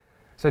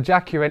So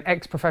Jack, you're an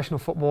ex-professional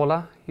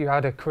footballer. You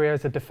had a career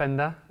as a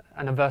defender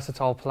and a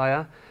versatile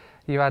player.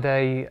 You had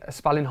a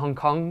spell in Hong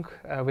Kong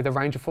with a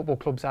range of football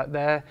clubs out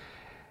there.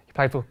 You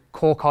played for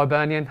Cork,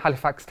 Hibernian,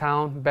 Halifax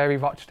Town, Bury,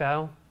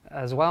 Rochdale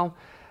as well.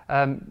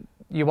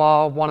 You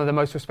are one of the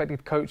most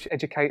respected coach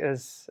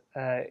educators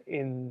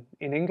in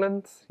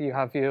England. You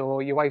have your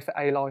UEFA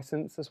A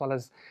licence as well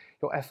as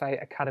your FA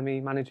Academy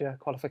Manager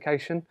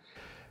qualification.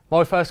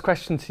 My first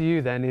question to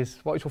you then is,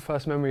 what is your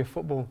first memory of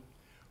football?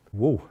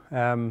 Whoa.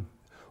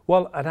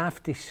 Well, I'd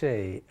have to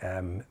say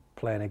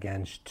playing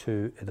against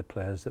two of the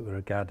players that were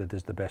regarded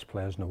as the best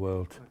players in the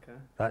world.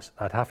 Okay.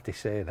 I'd have to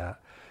say that.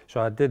 So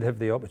I did have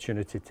the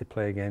opportunity to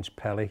play against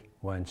Pelé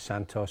when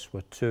Santos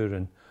were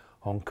touring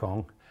Hong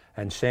Kong.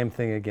 And same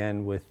thing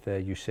again with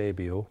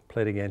Eusebio,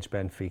 played against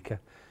Benfica.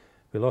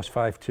 We lost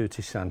 5-2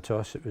 to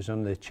Santos. It was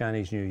on the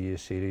Chinese New Year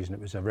series and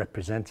it was a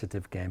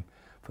representative game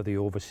for the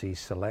overseas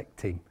select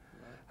team.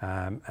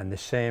 And the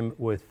same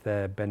with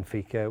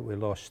Benfica, we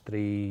lost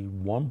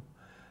 3-1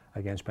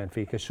 against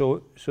Benfica.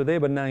 So they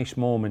were nice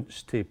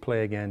moments to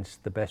play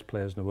against the best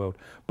players in the world.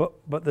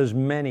 But there's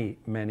many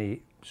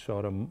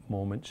sort of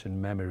moments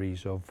and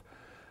memories of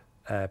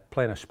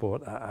playing a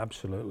sport I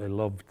absolutely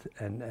loved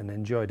and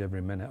enjoyed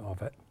every minute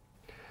of it.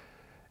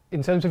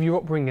 In terms of your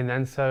upbringing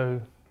then, so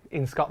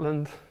in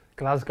Scotland,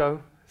 Glasgow,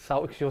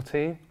 Celtic's your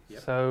team,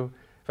 yep. So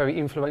very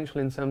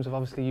influential in terms of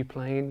obviously you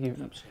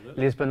playing,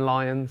 Lisbon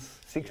Lions,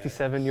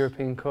 67 yes.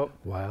 European Cup.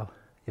 Wow,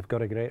 you've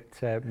got a great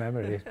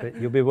memory, but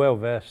you'll be well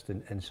versed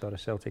in sort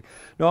of Celtic.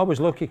 No, I was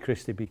lucky,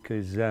 Christy,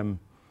 because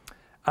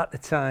at the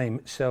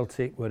time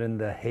Celtic were in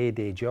the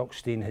heyday. Jock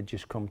Stein had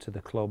just come to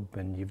the club,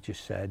 and you've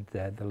just said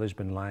the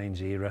Lisbon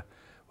Lions era,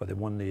 where they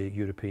won the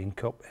European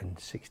Cup in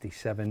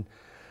 67.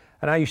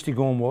 And I used to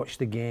go and watch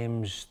the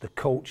games. The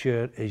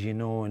culture, as you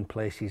know, in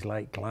places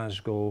like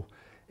Glasgow,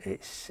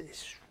 it's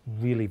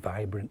really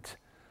vibrant.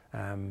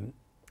 And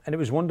it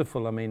was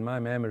wonderful. I mean, my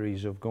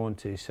memories of going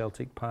to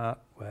Celtic Park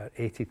were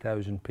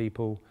 80,000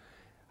 people.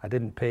 I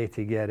didn't pay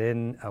to get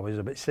in. I was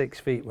about 6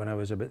 feet when I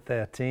was about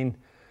 13.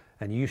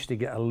 And you used to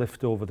get a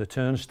lift over the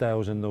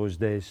turnstiles in those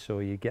days, so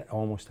you get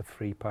almost a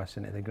free pass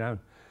into the ground.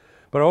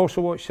 But I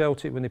also watched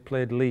Celtic when they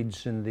played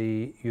Leeds in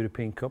the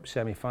European Cup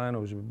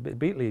semi-finals. They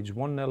beat Leeds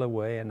 1-0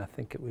 away, and I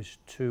think it was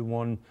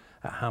 2-1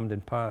 at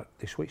Hampden Park.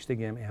 They switched the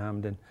game to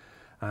Hampden,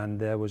 and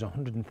there was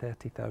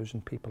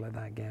 130,000 people at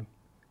that game.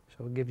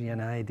 So it gives you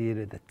an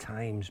idea of the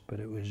times, but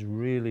it was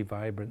really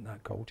vibrant,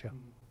 that culture.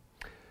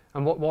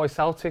 And why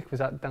Celtic? Was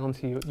that down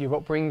to your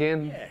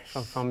upbringing?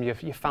 Yes. From your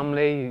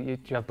family? Do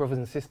you have brothers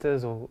and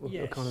sisters, or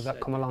yes, kind of that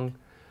come along?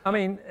 I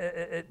mean,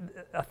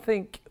 I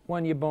think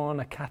when you're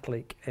born a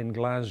Catholic in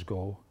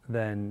Glasgow,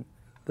 then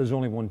there's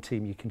only one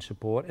team you can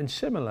support. And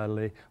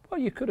similarly, well,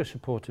 you could have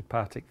supported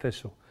Partick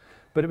Thistle,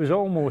 but it was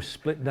almost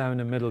split down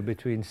the middle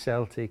between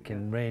Celtic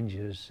and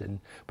Rangers. And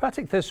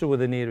Partick Thistle were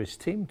the nearest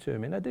team to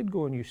me. And I did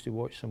go and used to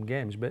watch some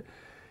games, but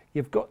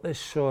you've got this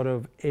sort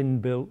of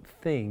inbuilt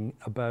thing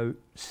about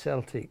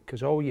Celtic,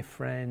 because all your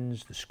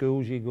friends, the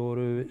schools you go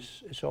to,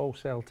 it's all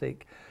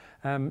Celtic.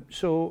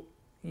 So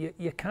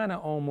you're kind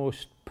of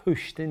almost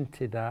pushed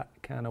into that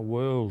kind of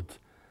world.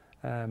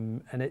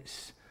 And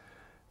it's,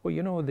 well,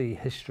 you know the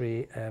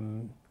history,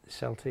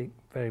 Celtic,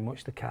 very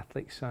much the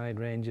Catholic side,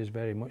 Rangers,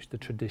 very much the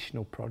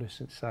traditional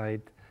Protestant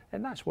side.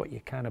 And that's what you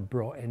kind of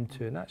brought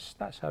into, and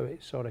that's how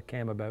it sort of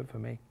came about for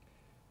me.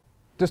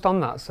 Just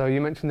on that, so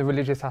you mentioned the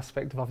religious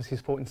aspect of obviously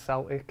supporting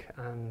Celtic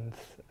and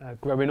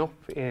growing up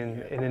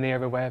in an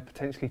era where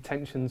potentially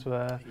tensions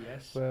were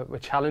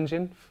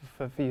challenging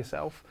for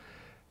yourself.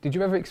 Did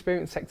you ever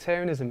experience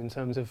sectarianism in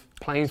terms of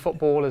playing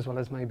football as well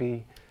as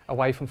maybe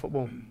away from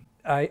football?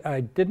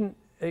 I didn't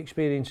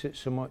experience it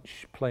so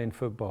much playing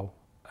football.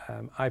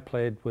 I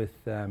played with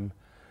the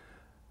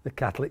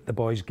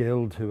Boys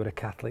Guild, who were a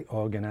Catholic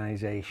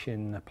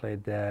organisation. I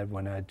played there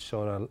when I'd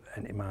sort of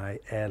into my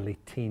early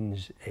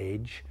teens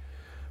age.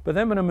 But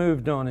then when I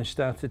moved on and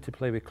started to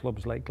play with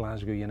clubs like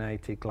Glasgow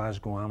United,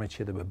 Glasgow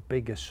Amateur, they were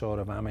bigger sort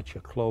of amateur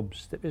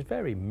clubs. It was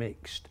very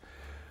mixed.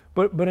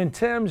 But in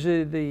terms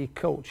of the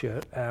culture,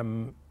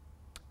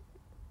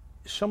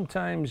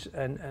 sometimes,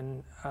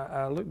 and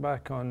I look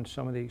back on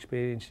some of the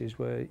experiences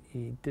where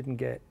you didn't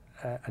get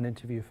an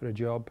interview for a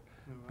job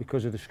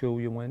because of the school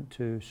you went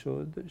to.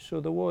 So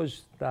there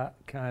was that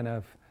kind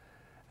of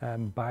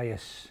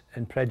bias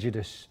and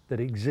prejudice that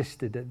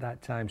existed at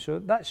that time. So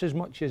that's as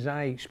much as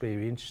I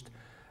experienced.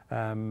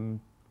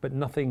 But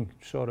nothing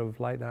sort of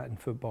like that in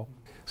football.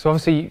 So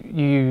obviously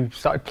you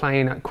started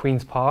playing at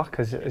Queen's Park,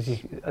 as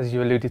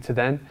you alluded to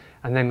then,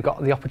 and then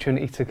got the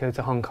opportunity to go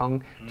to Hong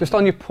Kong. Just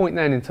on your point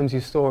then, in terms of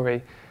your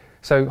story,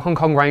 so Hong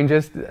Kong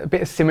Rangers, a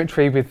bit of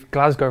symmetry with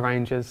Glasgow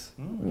Rangers.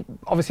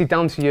 Obviously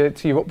down to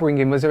your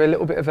upbringing, was there a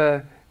little bit of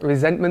a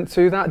resentment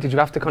to that? Did you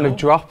have to kind of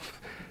drop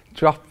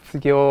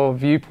your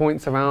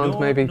viewpoints around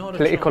maybe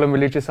political and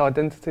religious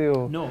identity?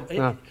 Or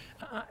no.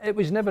 It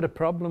was never a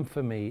problem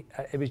for me.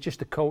 It was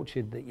just a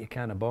culture that you're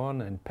kind of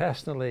born in.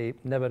 Personally,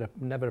 never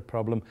a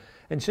problem.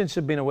 And since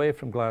I've been away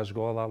from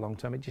Glasgow all that long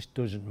time, it just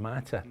doesn't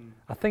matter.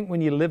 I think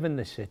when you live in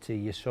the city,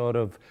 you sort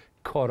of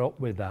caught up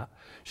with that.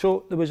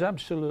 So there was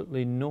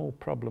absolutely no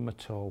problem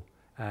at all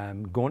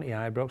going to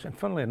Ibrox. And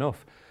funnily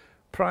enough,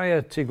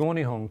 prior to going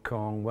to Hong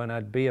Kong, when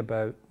I'd be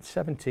about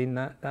 17,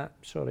 that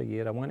sort of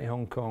year, I went to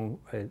Hong Kong.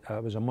 I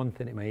was a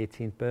month into my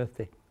 18th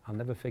birthday. I'll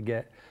never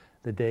forget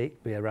the date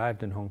we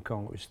arrived in Hong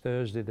Kong. It was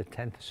Thursday, the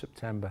 10th of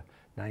September,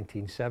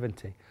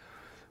 1970.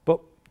 But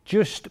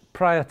just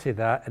prior to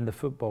that, in the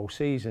football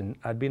season,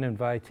 I'd been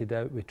invited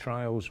out with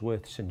trials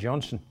with St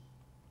Johnstone.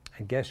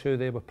 And guess who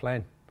they were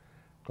playing?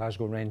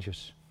 Glasgow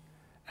Rangers.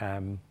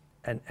 And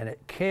it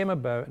came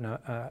about in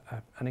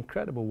an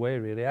incredible way,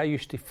 really. I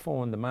used to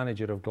phone the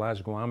manager of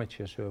Glasgow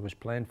Amateurs, who I was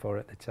playing for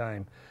at the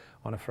time,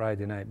 on a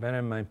Friday night. Bear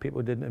in mind,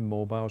 people didn't have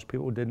mobiles,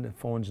 people didn't have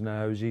phones in their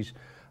houses.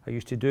 I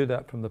used to do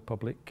that from the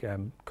public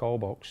call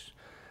box.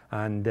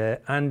 And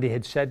Andy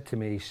had said to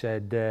me, he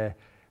said,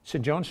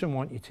 St Johnstone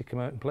want you to come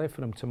out and play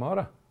for them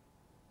tomorrow.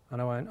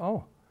 And I went,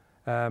 oh.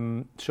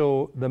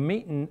 So the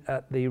meeting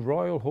at the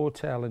Royal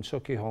Hotel in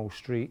Sauchiehall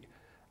Street,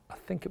 I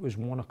think it was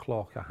 1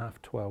 o'clock or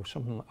 12:30,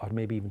 something, or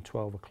maybe even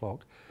 12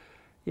 o'clock.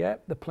 Yeah,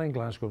 they're playing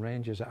Glasgow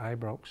Rangers at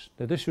Ibrox.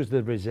 Now this was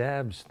the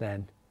reserves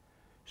then.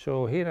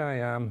 So here I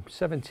am,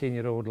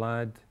 17-year-old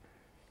lad,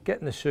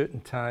 getting the suit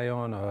and tie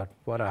on, or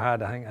what I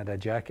had, I think I had a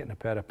jacket and a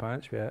pair of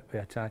pants with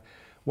a tie.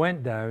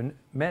 Went down,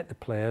 met the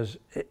players.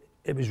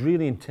 It was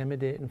really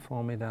intimidating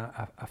for me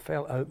that I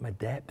felt out my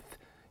depth,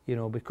 you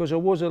know, because I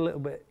was a little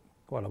bit,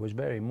 well, I was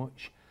very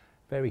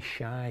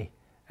shy.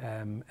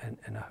 And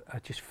I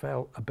just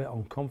felt a bit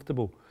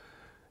uncomfortable.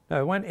 Now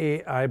I went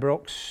to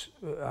Ibrox.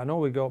 I know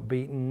we got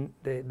beaten.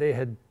 They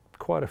had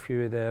quite a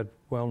few of their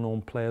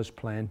well-known players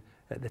playing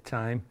at the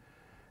time,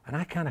 and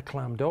I kind of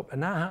clammed up.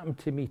 And that happened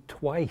to me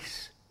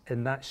twice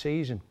in that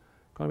season.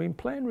 I've been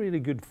playing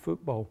really good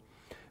football,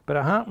 but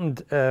it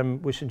happened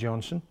with St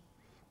Johnstone,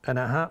 and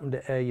it happened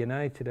at Ayr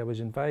United. I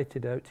was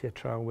invited out to a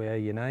trial with Ayr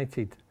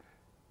United.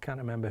 Can't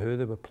remember who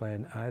they were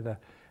playing either.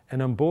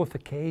 And on both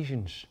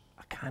occasions,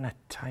 kind of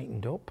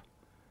tightened up.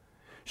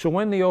 So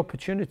when the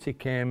opportunity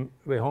came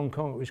with Hong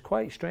Kong, it was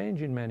quite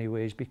strange in many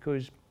ways,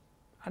 because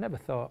I never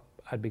thought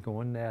I'd be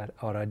going there,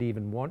 or I'd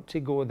even want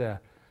to go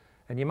there.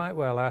 And you might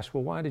well ask,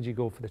 well, why did you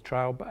go for the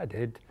trial? But I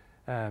did.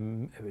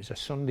 It was a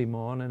Sunday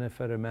morning,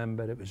 if I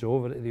remember. It was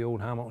over at the old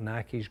Hamilton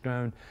Accies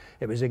ground.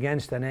 It was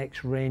against an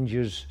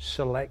ex-Rangers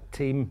select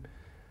team.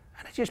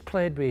 And I just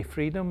played with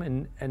freedom,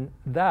 and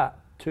that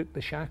took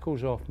the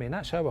shackles off me. And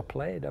that's how I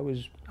played.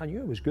 I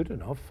knew I was good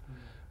enough.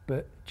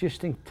 But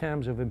just in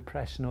terms of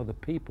impressing other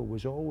people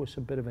was always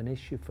a bit of an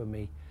issue for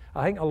me.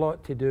 I think a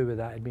lot to do with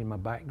that had been my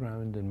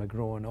background and my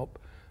growing up.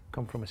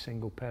 Come from a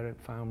single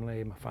parent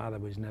family. My father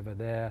was never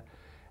there,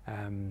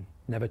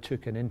 never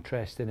took an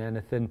interest in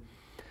anything.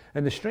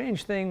 And the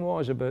strange thing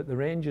was about the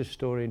Rangers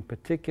story in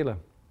particular,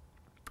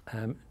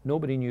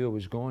 nobody knew I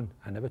was going.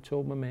 I never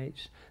told my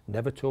mates,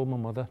 never told my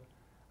mother.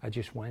 I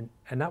just went.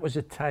 And that was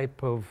a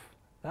type of,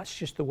 that's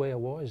just the way I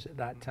was at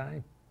that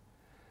time.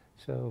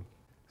 So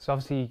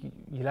obviously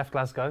you left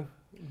Glasgow,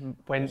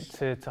 went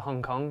to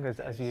Hong Kong,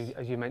 as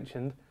you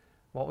mentioned.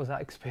 What was that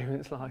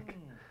experience like?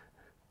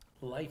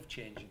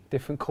 Life-changing.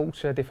 Different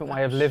culture, different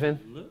way of living.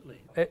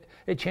 Absolutely.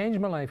 It changed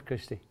my life,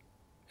 Christy,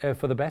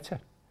 for the better.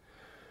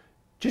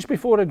 Just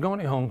before I'd gone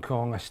to Hong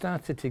Kong, I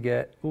started to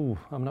get,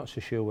 I'm not so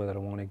sure whether I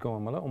want to go.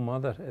 And my little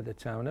mother at the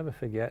time, I'll never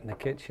forget, in the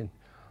kitchen,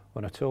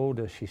 when I told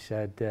her, she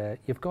said,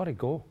 you've got to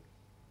go.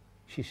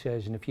 She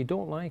says, and if you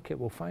don't like it,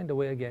 we'll find a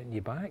way of getting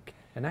you back.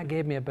 And that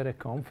gave me a bit of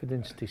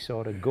confidence to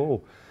sort of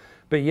go.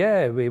 But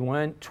yeah, we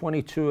went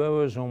 22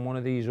 hours on one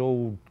of these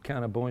old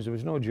kind of Boeings. There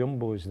was no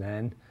jumbos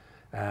then.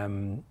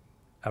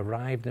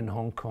 Arrived in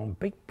Hong Kong,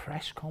 big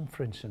press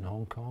conference in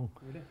Hong Kong.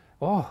 Really?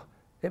 Oh,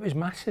 it was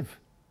massive.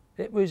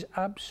 It was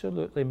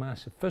absolutely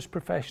massive. First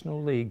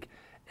professional league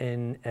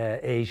in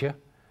Asia.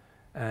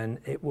 And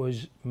it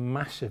was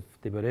massive.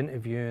 They were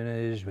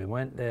interviewing us. We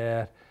went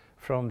there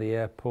from the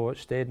airport,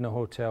 stayed in a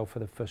hotel for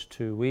the first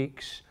 2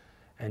 weeks,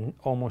 and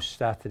almost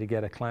started to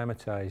get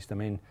acclimatized. I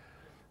mean,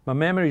 my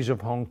memories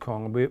of Hong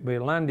Kong, we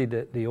landed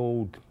at the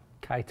old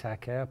Kai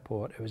Tak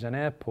airport. It was an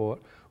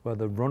airport where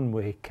the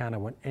runway kind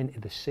of went into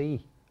the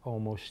sea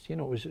almost. You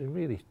know, it was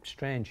really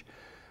strange.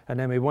 And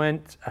then we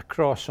went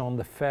across on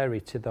the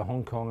ferry to the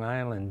Hong Kong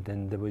island,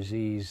 and there was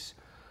these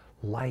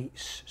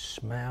lights,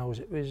 smells.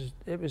 It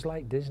was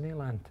like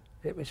Disneyland.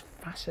 It was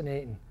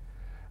fascinating.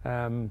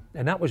 And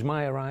that was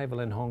my arrival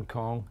in Hong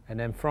Kong. And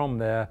then from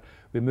there,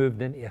 we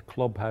moved into a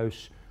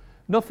clubhouse.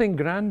 Nothing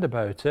grand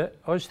about it.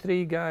 Us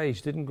three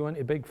guys didn't go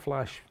into big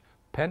flash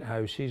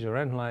penthouses or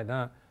anything like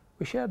that.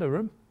 We shared a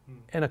room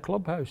in a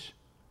clubhouse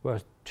where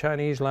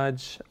Chinese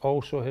lads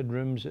also had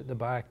rooms at the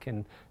back,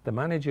 and the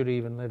manager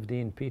even lived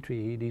in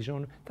Petrie, he had his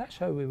own. That's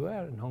how we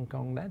were in Hong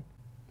Kong then.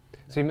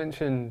 So you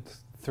mentioned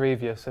three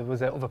of you, so was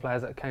there other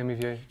players that came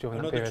with you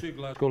during that period? Another two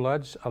Glasgow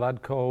lads, a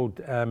lad called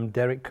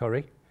Derek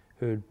Curry,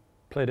 who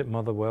played at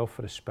Motherwell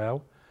for a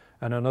spell,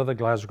 and another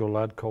Glasgow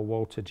lad called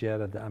Walter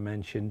Gerrard that I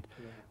mentioned.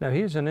 Yeah. Now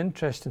here's an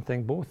interesting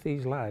thing, both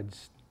these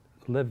lads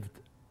lived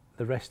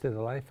the rest of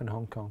their life in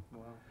Hong Kong.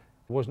 Wow.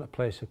 It wasn't a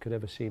place I could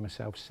ever see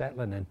myself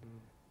settling in.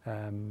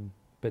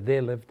 but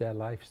they lived their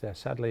lives there.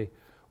 Sadly,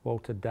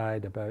 Walter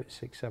died about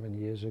 6-7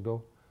 years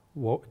ago.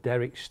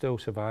 Derek's still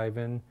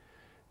surviving.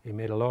 He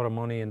made a lot of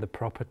money in the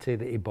property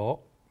that he bought.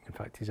 In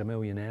fact, he's a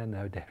millionaire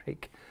now,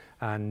 Derek,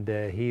 and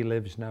he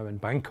lives now in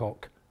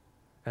Bangkok.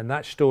 And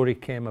that story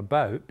came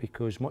about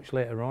because much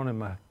later on in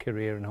my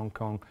career in Hong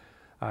Kong,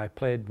 I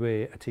played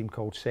with a team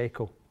called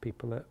Seiko,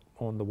 people that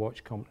own the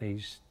watch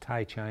companies,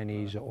 Thai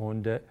Chinese that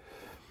owned it,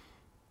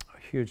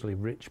 hugely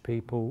rich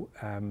people,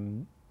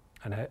 and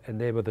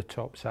they were the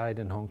top side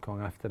in Hong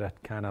Kong after I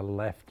kind of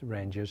left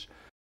Rangers.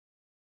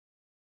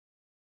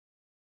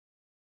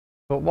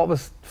 But what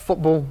was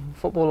football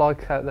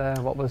like out there?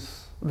 What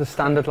was the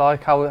standard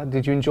like? How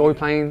did you enjoy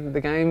playing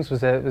the games?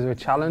 Was there a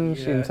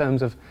challenge in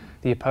terms of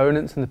the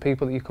opponents and the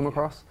people that you come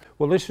across?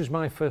 Well, this was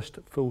my first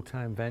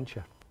full-time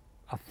venture.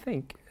 I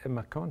think in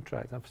my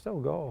contract, I've still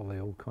got all the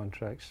old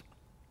contracts.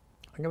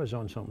 I think I was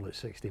on something like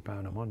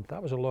 £60 a month.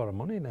 That was a lot of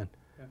money then.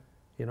 Yeah.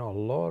 You know, a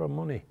lot of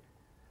money.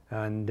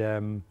 And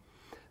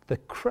the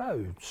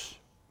crowds,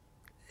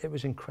 it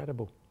was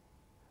incredible.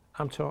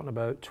 I'm talking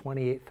about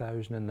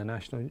 28,000 in the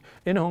national.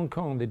 In Hong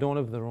Kong, they don't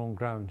have their own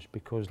grounds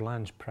because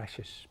land's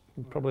precious.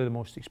 Probably the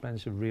most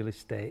expensive real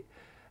estate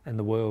in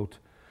the world.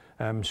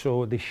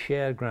 So they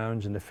share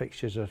grounds and the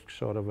fixtures are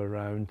sort of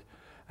around.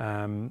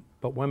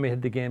 But when we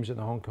had the games at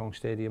the Hong Kong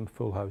Stadium,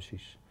 full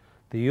houses.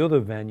 The other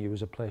venue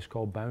was a place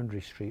called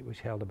Boundary Street,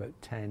 which held about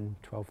 10,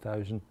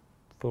 12,000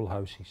 full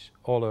houses,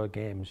 all our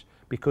games,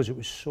 because it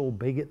was so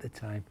big at the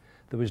time.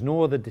 There was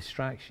no other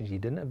distractions. You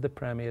didn't have the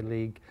Premier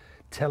League.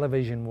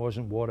 Television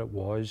wasn't what it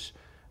was,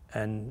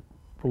 and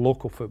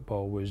local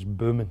football was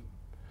booming.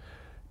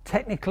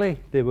 Technically,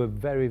 they were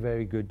very,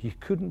 very good. You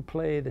couldn't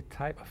play the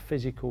type of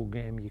physical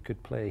game you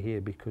could play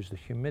here because the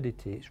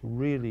humidity, it's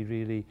really,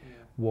 really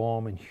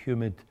warm and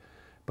humid.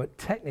 But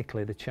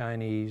technically, the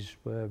Chinese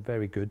were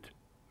very good,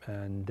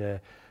 and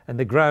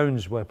the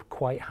grounds were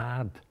quite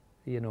hard,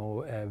 you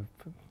know,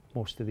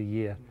 most of the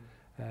year.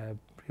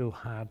 Real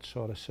hard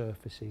sort of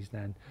surfaces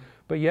then.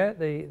 But yeah,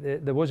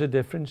 there was a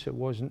difference. It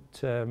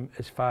wasn't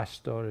as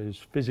fast or as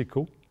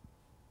physical,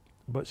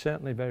 but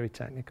certainly very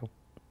technical.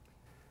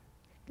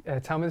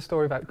 Tell me the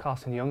story about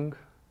Carson Young.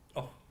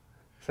 Oh.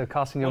 So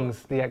Carson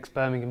Young's the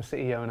ex-Birmingham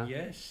City owner.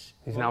 Yes.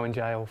 He's now in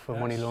jail for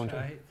money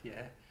laundering. Right,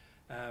 yeah.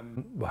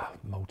 Well,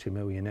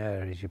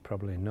 multi-millionaire, as you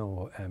probably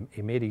know.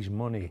 He made his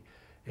money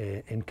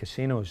in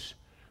casinos,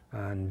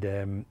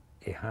 and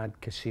he had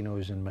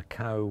casinos in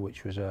Macau,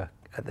 which was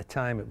at the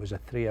time it was a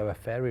 3-hour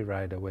ferry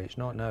ride away. It's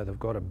not now. They've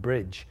got a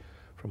bridge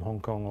from Hong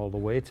Kong all the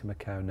way to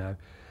Macau now.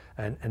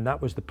 And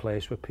that was the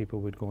place where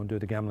people would go and do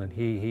the gambling.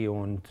 He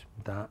owned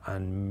that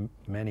and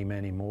many,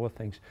 many more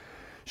things.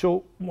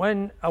 So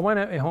when I went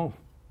out to Hong Kong,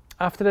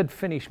 after I'd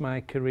finished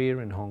my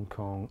career in Hong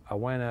Kong, I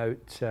went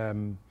out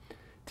to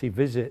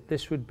visit.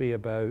 This would be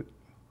about,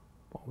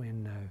 what are we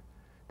in now?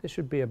 This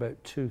would be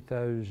about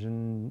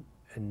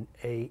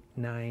 2008,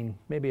 9,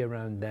 maybe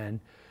around then.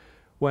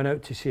 Went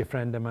out to see a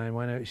friend of mine,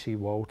 went out to see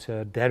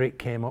Walter. Derek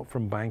came up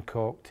from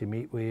Bangkok to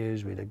meet with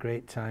us. We had a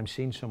great time,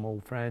 seen some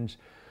old friends.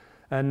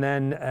 And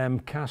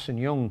then Carson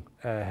Young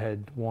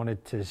had wanted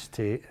us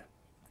to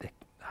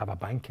have a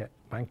banquet,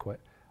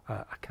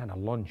 a kind of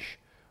lunch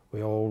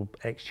with all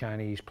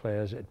ex-Chinese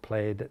players that had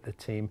played at the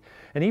team.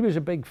 And he was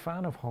a big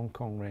fan of Hong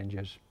Kong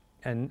Rangers.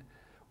 And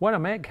when I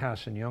met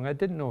Carson Young, I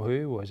didn't know who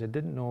he was. I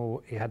didn't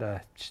know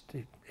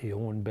he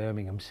owned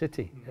Birmingham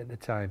City at the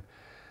time.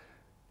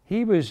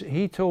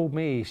 He told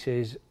me, he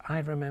says, I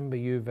remember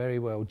you very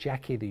well.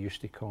 Jackie, they used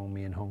to call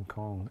me in Hong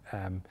Kong.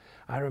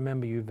 I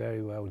remember you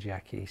very well,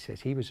 Jackie. He says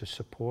he was a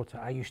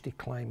supporter. I used to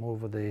climb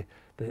over the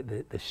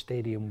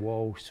stadium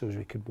wall so as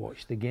we could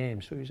watch the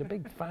game. So he was a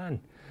big fan.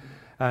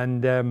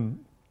 And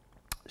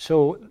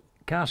so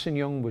Carson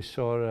Young was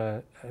sort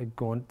of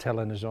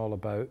telling us all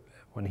about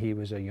when he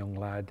was a young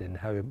lad and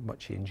how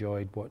much he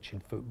enjoyed watching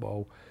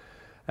football.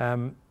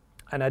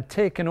 And I'd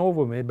taken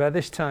over me. By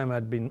this time,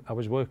 I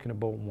was working at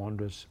Bolton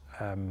Wanderers,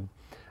 and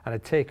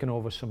I'd taken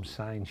over some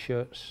signed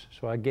shirts.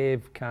 So I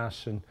gave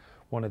Carson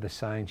one of the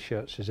signed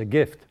shirts as a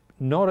gift.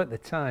 Not at the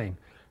time.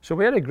 So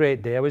we had a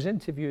great day. I was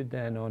interviewed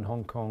then on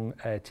Hong Kong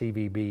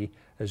TVB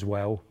as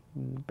well.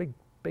 Big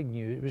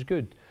news. It was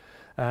good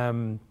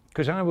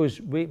because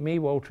me,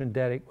 Walter, and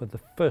Derek were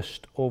the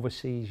first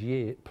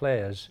overseas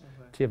players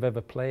to have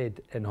ever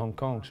played in Hong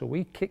Kong. So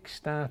we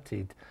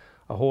kick-started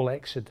a whole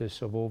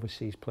exodus of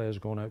overseas players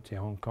going out to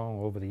Hong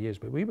Kong over the years,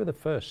 but we were the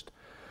first.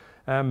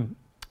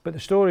 But the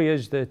story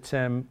is that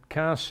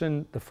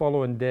Carson, the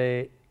following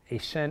day, he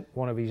sent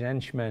one of his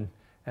henchmen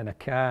in a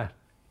car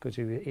because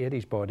he had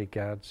his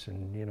bodyguards,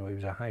 and you know he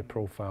was a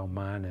high-profile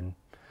man, and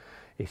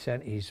he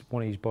sent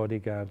one of his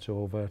bodyguards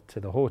over to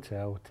the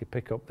hotel to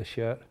pick up the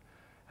shirt,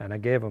 and I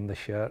gave him the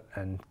shirt,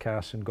 and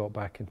Carson got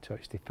back in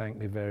touch to thank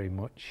me very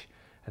much,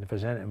 and if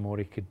there's anything more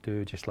he could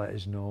do, just let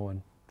us know.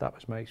 And that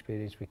was my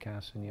experience with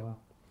Carson Young.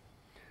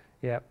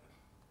 Yeah.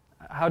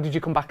 How did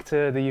you come back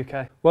to the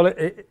UK? Well,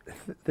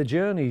 the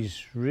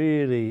journey's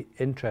really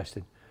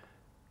interesting.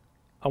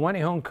 I went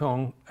to Hong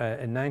Kong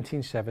in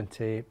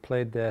 1970,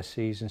 played their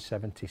season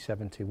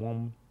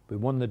 70-71, We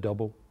won the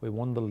double, we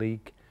won the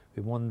league,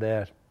 we won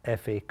their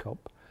FA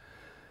Cup.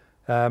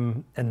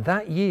 And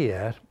that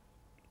year,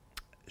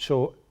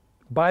 so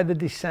by the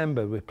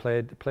December we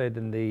played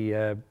in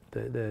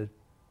the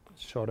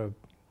sort of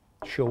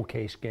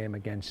showcase game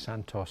against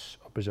Santos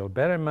of Brazil.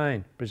 Bear in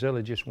mind, Brazil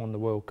had just won the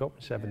World Cup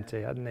in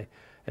 '70, hadn't they,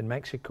 in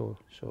Mexico.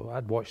 So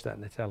I'd watched that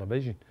on the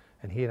television,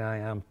 and here I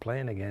am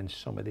playing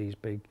against some of these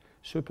big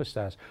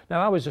superstars.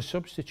 Now, I was a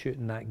substitute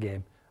in that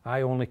game.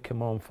 I only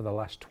come on for the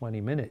last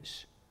 20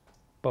 minutes,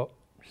 but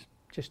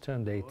just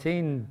turned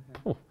 18.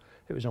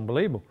 It was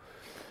unbelievable.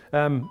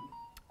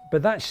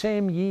 But that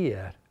same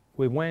year,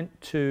 we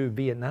went to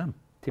Vietnam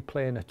to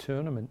play in a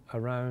tournament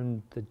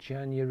around the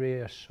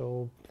January or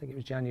so. I think it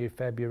was January,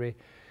 February.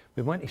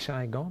 We went to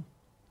Saigon.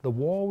 The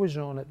war was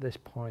on at this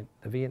point,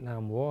 the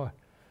Vietnam War.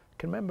 I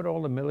can remember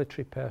all the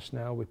military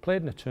personnel. We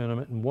played in a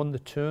tournament and won the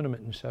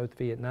tournament in South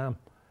Vietnam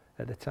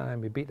at the time.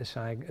 We beat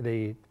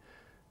the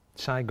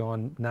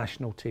Saigon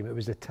national team. It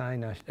was the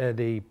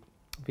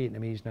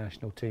Vietnamese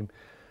national team.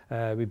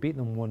 We beat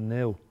them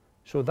 1-0.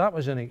 So that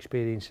was an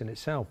experience in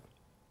itself.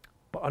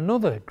 But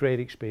another great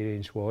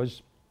experience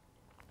was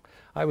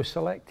I was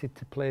selected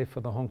to play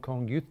for the Hong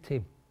Kong youth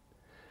team,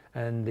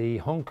 and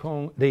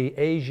the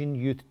Asian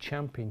Youth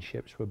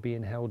Championships were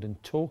being held in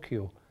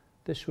Tokyo.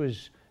 This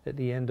was at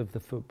the end of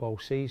the football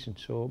season,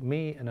 so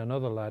me and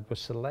another lad were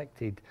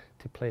selected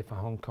to play for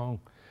Hong Kong,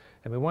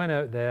 and we went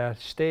out there,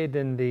 stayed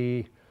in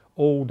the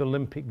old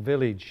Olympic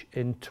Village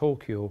in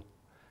Tokyo,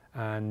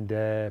 and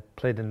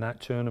played in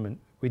that tournament.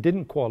 We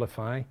didn't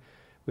qualify.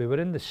 We were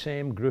in the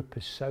same group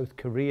as South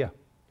Korea.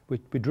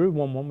 We drew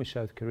 1-1 with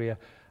South Korea.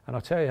 And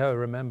I'll tell you how I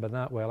remember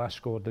that well. I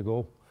scored the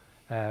goal.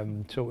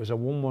 So it was a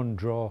 1-1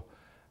 draw.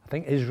 I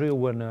think Israel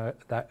were in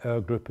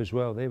our group as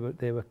well. They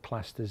were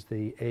classed as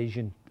the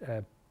Asian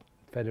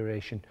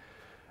Federation.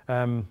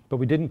 But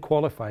we didn't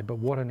qualify, but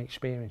what an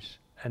experience.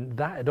 And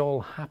that had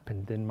all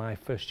happened in my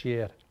first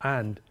year.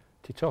 And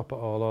to top it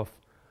all off,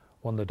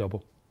 won the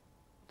double.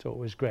 So it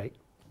was great.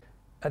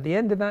 At the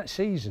end of that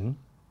season,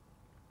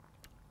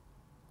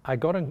 I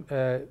got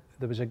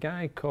there was a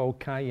guy called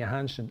Kai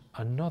Johansson,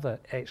 another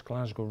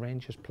ex-Glasgow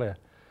Rangers player.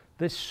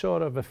 This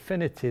sort of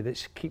affinity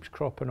that keeps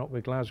cropping up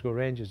with Glasgow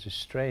Rangers is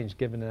strange,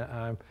 given that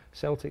I'm a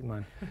Celtic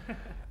man.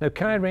 Now,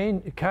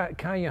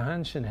 Kai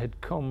Johansson had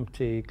come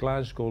to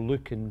Glasgow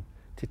looking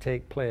to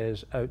take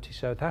players out to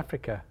South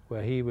Africa,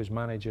 where he was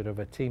manager of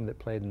a team that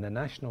played in the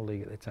National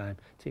League at the time,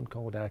 a team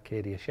called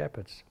Arcadia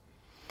Shepherds.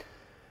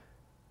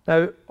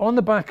 Now, on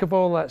the back of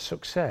all that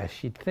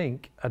success, you'd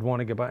think I'd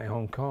want to go back to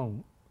Hong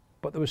Kong.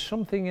 But there was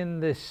something in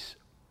this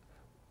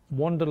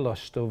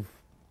wanderlust of,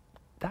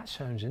 that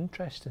sounds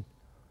interesting.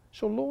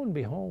 So lo and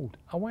behold,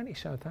 I went to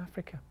South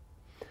Africa.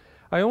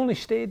 I only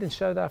stayed in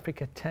South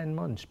Africa 10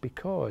 months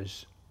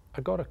because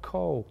I got a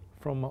call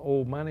from my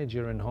old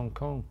manager in Hong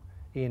Kong,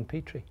 Ian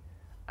Petrie,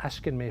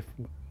 asking me,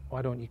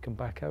 why don't you come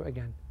back out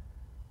again?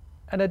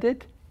 And I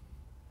did.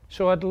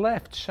 So I'd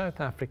left South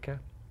Africa,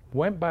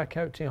 went back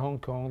out to Hong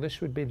Kong. This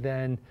would be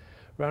then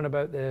around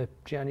about the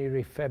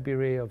January,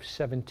 February of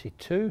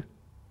 '72.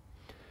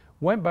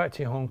 Went back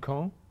to Hong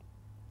Kong,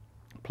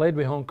 played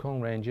with Hong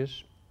Kong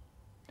Rangers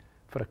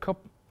for a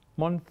couple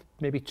months,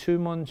 maybe 2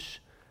 months.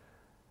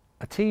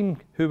 A team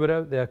who were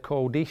out there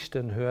called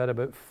Eastern, who had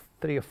about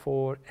 3 or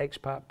 4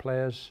 expat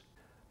players,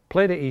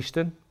 played at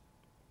Eastern.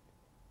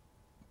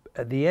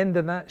 At the end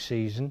of that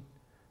season,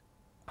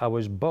 I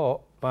was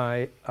bought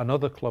by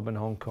another club in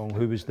Hong Kong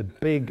who was the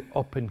big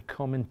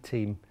up-and-coming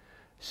team,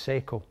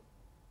 Seiko,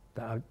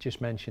 that I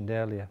just mentioned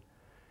earlier.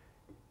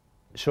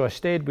 So I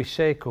stayed with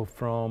Seiko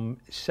from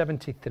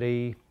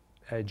 '73,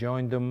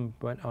 joined them,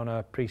 went on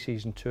a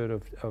pre-season tour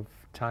of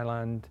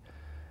Thailand.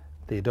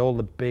 They had all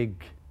the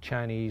big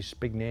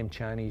name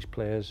Chinese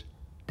players.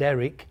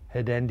 Derek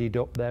had ended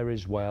up there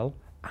as well,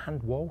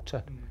 and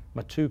Walter,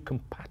 my 2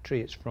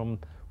 compatriots from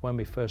when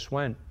we first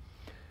went.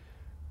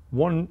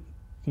 Won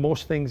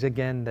most things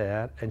again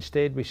there, and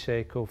stayed with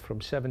Seiko from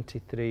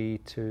 '73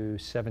 to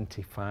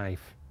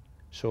 '75.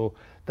 So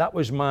that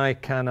was my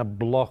kind of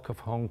block of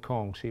Hong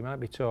Kong. So you might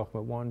be talking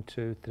about 1,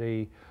 2,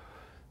 3,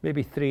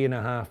 maybe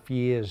 3.5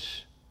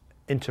 years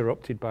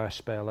interrupted by a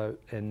spell out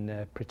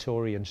in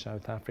Pretoria in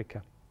South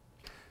Africa.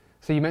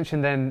 So you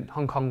mentioned then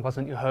Hong Kong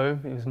wasn't your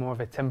home, it was more of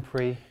a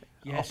temporary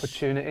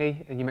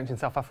opportunity, and you mentioned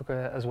South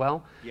Africa as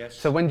well. Yes.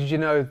 So when did you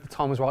know the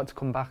time was right to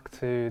come back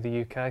to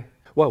the UK?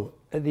 Well,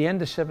 at the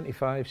end of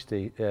 '75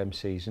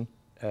 season,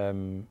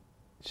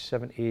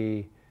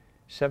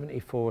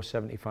 74,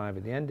 75,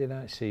 at the end of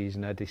that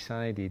season, I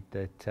decided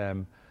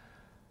that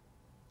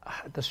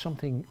there's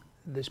something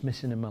that's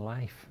missing in my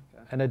life,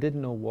 and I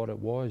didn't know what it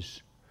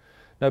was.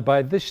 Now,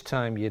 by this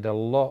time, you had a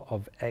lot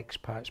of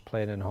expats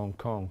playing in Hong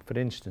Kong. For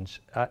instance,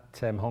 at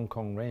Hong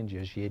Kong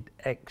Rangers, you had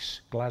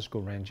ex-Glasgow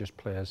Rangers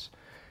players.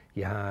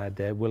 You had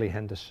Willie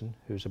Henderson,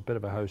 who's a bit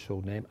of a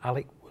household name,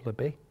 Alec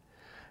Willoughby,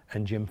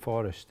 and Jim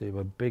Forrest. They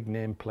were big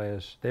name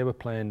players. They were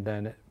playing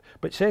down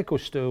but Seiko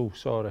still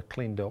sort of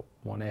cleaned up,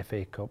 won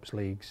FA Cups,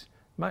 leagues.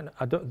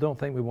 I don't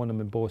think we won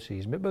them in both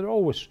seasons, but they're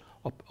always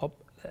up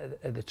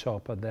at the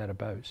top or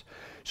thereabouts.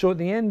 So at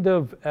the end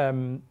of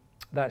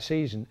that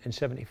season in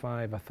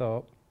 '75, I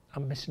thought,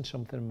 I'm missing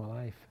something in my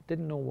life.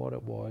 Didn't know what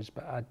it was,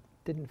 but I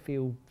didn't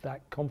feel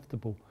that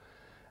comfortable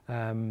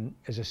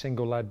as a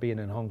single lad being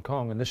in Hong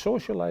Kong. And the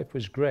social life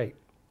was great.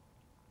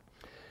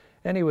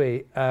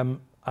 Anyway,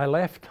 I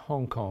left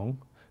Hong Kong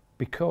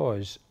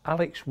because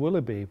Alex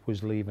Willoughby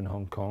was leaving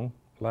Hong Kong.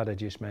 Lad I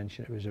just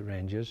mentioned, it was at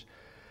Rangers.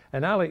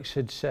 And Alex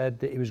had said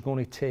that he was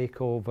going to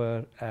take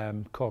over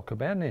Cork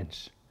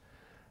Hibernians.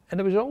 And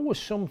there was always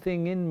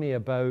something in me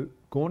about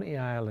going to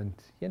Ireland,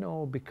 you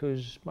know,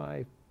 because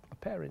my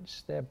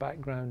parents, their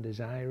background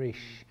is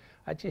Irish.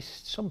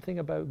 Something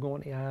about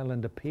going to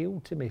Ireland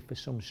appealed to me for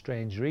some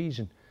strange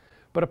reason.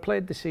 But I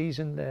played the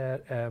season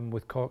there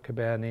with Cork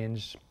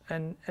Hibernians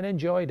and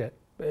enjoyed it.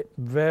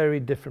 Very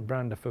different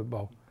brand of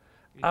football.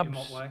 In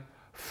what way?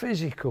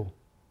 Physical,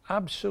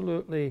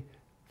 absolutely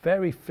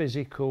very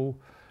physical,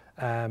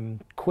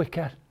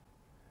 quicker.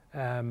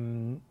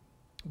 And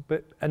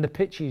the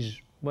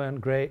pitches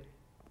weren't great.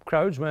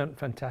 Crowds weren't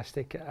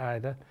fantastic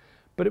either,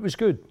 but it was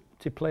good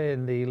to play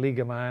in the League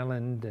of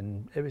Ireland,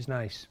 and it was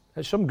nice.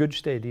 There's some good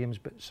stadiums,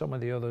 but some of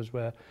the others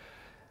were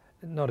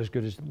not as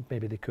good as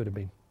maybe they could have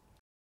been.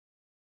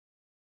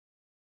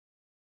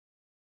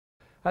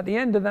 At the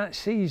end of that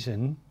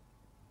season,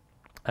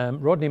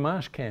 Rodney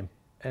Marsh came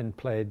and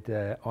played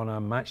on a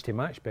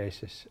match-to-match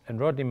basis, and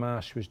Rodney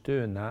Marsh was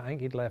doing that. I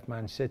think he'd left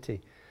Man City,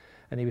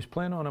 and he was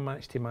playing on a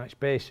match-to-match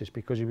basis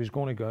because he was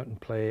going to go out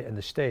and play in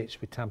the States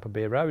with Tampa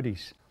Bay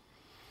Rowdies.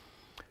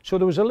 So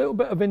there was a little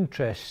bit of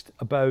interest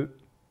about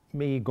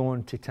me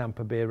going to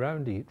Tampa Bay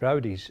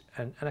Rowdies,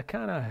 and I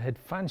kind of had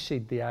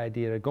fancied the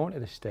idea of going to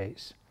the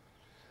States.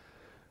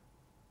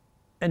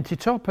 And to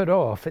top it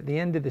off, at the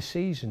end of the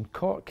season,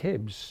 Cork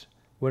Hibs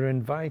were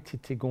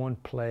invited to go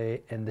and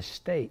play in the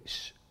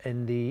States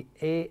in the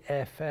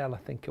AFL, I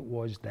think it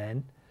was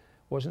then,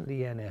 wasn't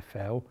the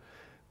NFL,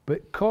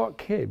 but Cork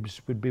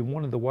Hibs would be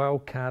one of the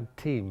wildcard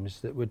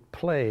teams that would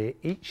play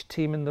each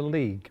team in the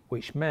league,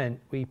 which meant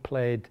we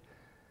played,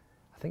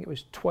 I think it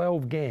was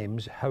 12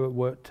 games, how it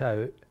worked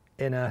out,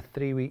 in a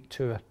 3-week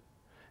tour.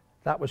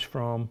 That was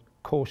from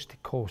coast to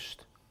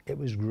coast. It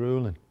was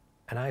grueling,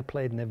 and I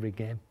played in every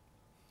game.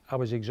 I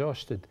was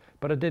exhausted,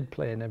 but I did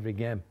play in every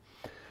game.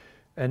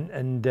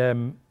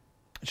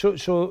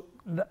 So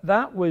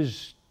that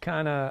was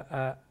kind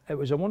of, it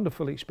was a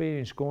wonderful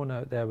experience going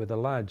out there with the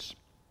lads.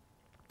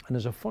 And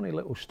there's a funny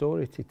little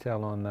story to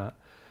tell on that,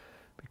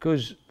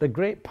 because they're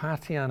great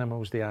party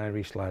animals, the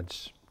Irish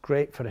lads,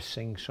 great for a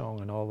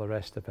sing-song and all the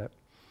rest of it.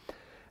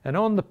 And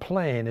on the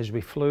plane, as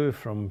we flew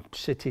from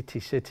city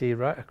to city,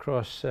 right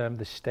across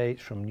the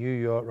States, from New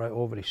York right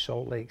over to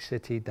Salt Lake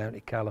City, down to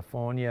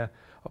California,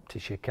 up to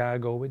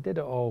Chicago, we did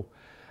it all.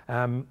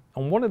 On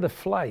one of the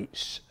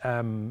flights,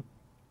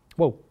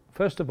 well,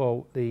 first of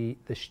all, the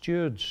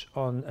stewards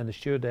and the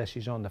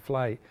stewardesses on the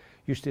flight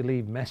used to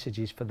leave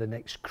messages for the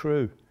next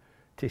crew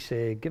to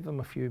say, give them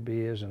a few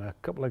beers and a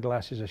couple of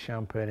glasses of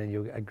champagne and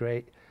you'll get a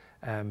great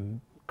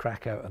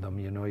crack out of them,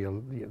 you know,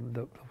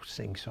 they'll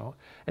sing songs.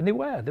 And they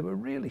were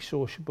really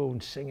sociable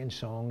and singing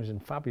songs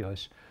and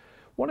fabulous.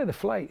 One of the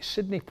flights,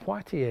 Sidney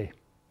Poitier, you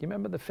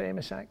remember the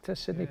famous actor,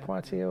 Sidney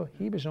Poitier?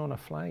 He was on a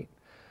flight.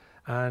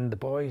 And the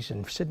boys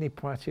and Sidney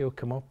Poitier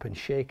come up and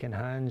shaking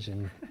hands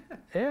and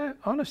yeah,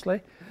 honestly.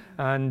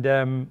 And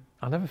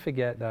I'll never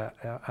forget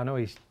that. I know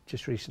he's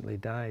just recently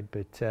died,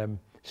 but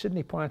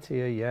Sidney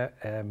Poitier,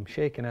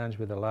 shaking hands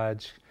with the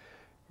lads,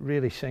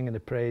 really singing the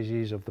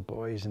praises of the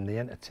boys and the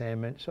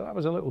entertainment. So that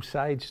was a little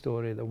side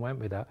story that went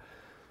with that.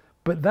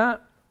 But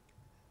that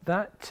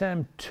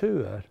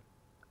tour,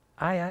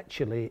 I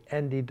actually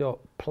ended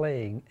up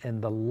playing in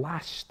the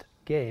last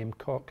game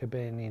Cork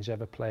Hibernians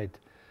ever played.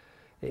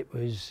 It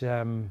was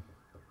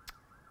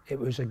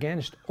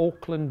against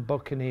Auckland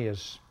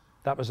Buccaneers.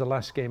 That was the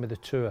last game of the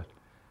tour.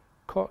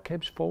 Cork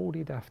Hibs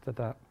folded after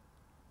that.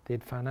 They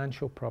had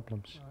financial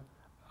problems. Right.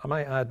 I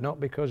might add, not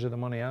because of the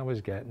money I was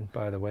getting,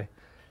 by the way,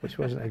 which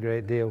wasn't a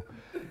great deal,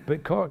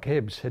 but Cork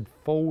Hibs had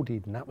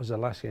folded, and that was the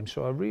last game.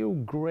 So a real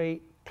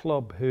great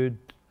club who'd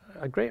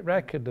a great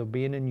record of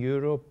being in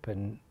Europe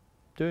and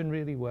doing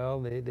really well.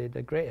 They had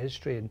a great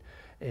history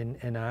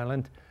in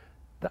Ireland.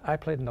 I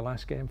played in the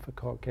last game for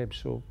Cork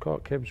Hibs, so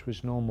Cork Hibs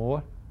was no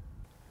more.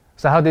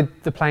 So how did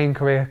the playing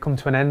career come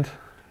to an end?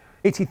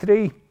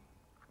 83,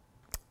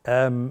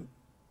 kind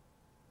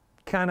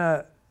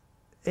of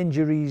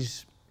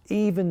injuries,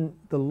 even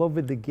the love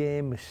of the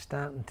game was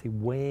starting to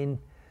wane.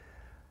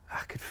 I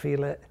could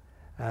feel it.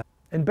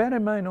 And bear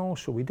in mind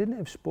also, we didn't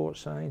have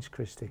sports science,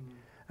 Christy.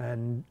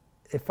 And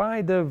if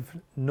I'd have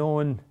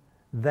known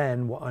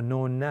then what I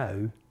know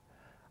now,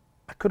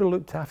 I could have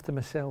looked after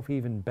myself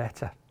even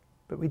better.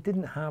 But we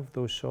didn't have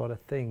those sort of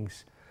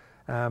things.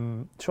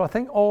 So I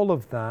think all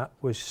of that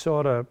was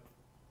sort of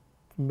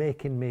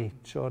making me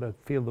sort of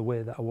feel the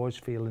way that I was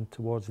feeling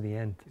towards the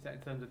end. Is that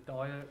in terms of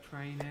diet,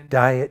 training?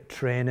 Diet,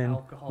 training,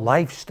 alcohol,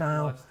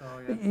 lifestyle.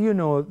 Yeah. You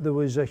know, there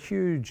was a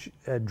huge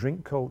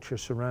drink culture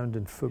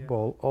surrounding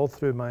football all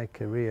through my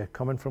career,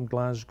 coming from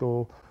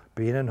Glasgow,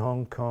 being in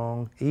Hong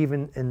Kong,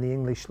 even in the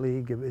English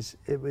league,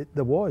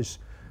 there was.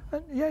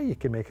 And yeah, you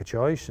can make a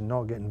choice and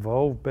not get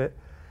involved, but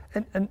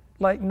and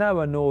like now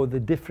I know the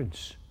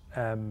difference.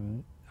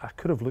 I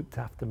could have looked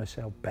after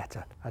myself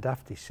better, I'd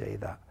have to say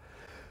that.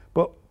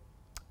 But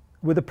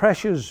with the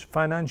pressures,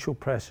 financial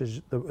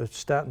pressures that were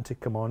starting to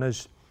come on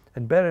us,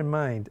 and bear in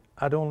mind,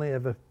 I'd only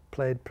ever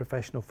played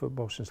professional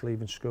football since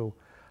leaving school.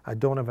 I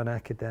don't have an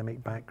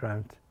academic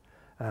background,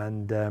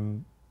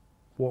 and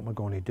what am I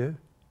going to do?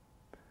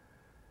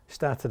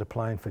 Started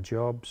applying for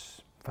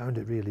jobs, found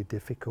it really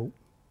difficult.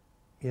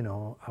 You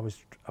know, I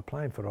was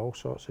applying for all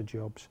sorts of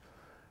jobs,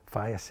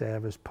 fire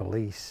service,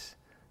 police,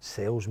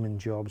 salesman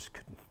jobs.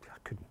 I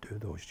couldn't do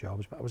those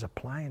jobs, but I was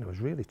applying, I was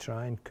really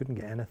trying, couldn't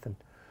get anything.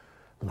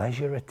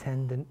 Leisure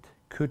attendant,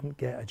 couldn't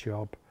get a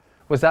job.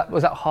 Was that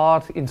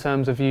hard in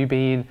terms of you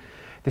being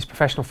this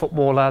professional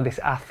footballer, this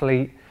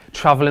athlete,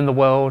 travelling the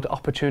world,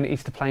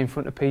 opportunities to play in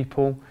front of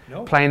people,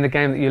 playing the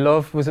game that you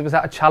love? Was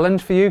that a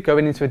challenge for you,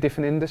 going into a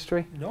different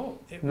industry? No,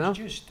 it was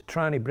just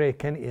trying to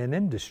break into an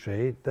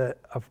industry that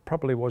I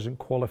probably wasn't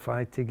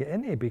qualified to get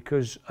into,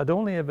 because I'd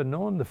only ever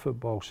known the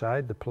football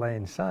side, the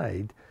playing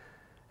side,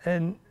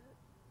 and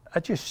I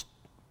just,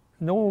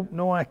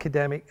 no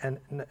academic and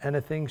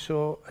anything,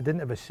 so I didn't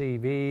have a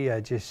CV. I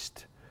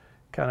just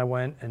kind of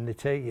went, and they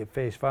take you at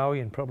face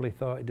value and probably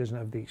thought he doesn't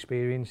have the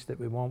experience that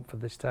we want for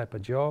this type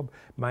of job,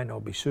 might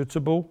not be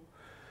suitable.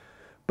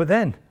 But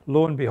then,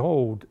 lo and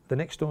behold, the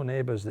next door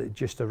neighbours that had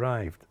just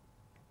arrived,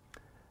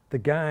 the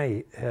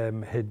guy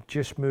had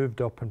just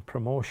moved up in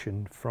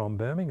promotion from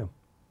Birmingham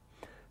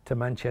to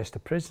Manchester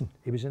prison.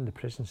 He was in the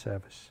prison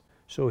service.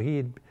 So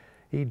he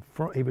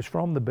was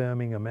from the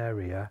Birmingham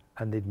area,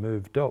 and they'd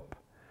moved up,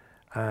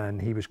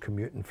 and he was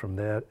commuting from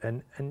there.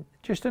 And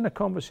just in a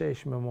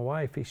conversation with my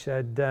wife, he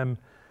said,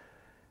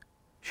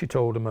 she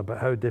told him about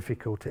how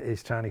difficult it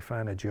is trying to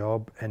find a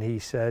job, and he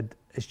said,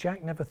 has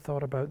Jack never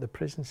thought about the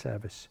prison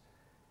service?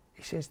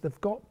 He says,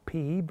 they've got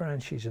PE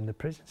branches in the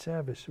prison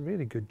service, a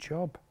really good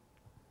job.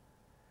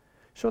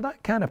 So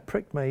that kind of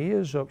pricked my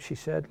ears up. She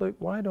said, look,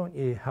 why don't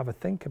you have a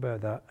think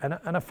about that?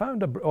 And I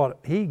found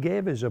he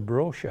gave us a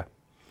brochure.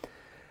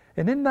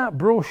 And in that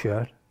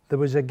brochure, there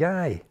was a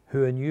guy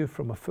who I knew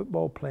from my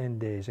football playing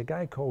days, a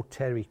guy called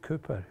Terry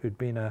Cooper, who'd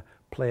been a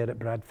player at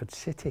Bradford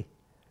City.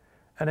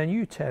 And I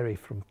knew Terry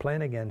from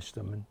playing against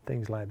him and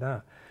things like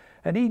that.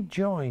 And he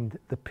joined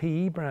the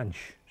PE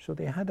branch. So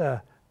they had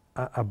a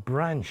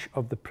branch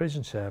of the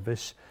prison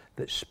service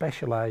that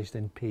specialised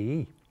in PE.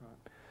 Right.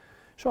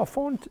 So I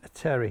phoned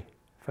Terry,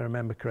 if I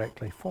remember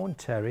correctly,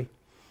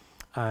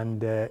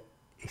 and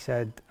he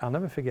said, I'll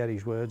never forget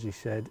his words, he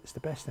said, it's the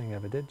best thing I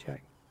ever did,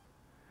 Jack.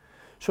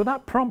 So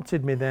that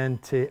prompted me then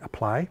to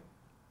apply,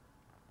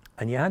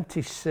 and you had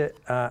to sit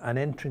an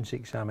entrance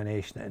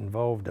examination that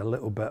involved a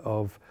little bit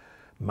of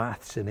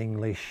maths and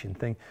English and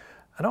things.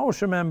 And I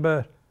always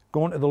remember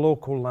going to the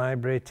local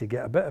library to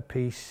get a bit of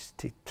peace,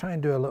 to try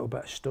and do a little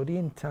bit of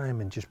studying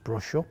time and just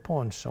brush up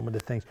on some of the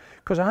things.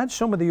 Because I had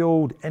some of the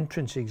old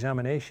entrance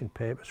examination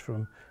papers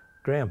from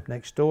Graham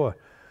next door.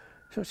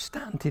 So I was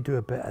starting to do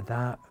a bit of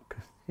that.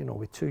 You know,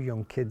 with two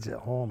young kids at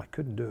home, I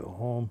couldn't do it at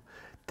home.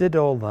 Did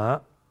all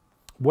that.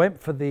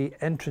 Went for the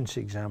entrance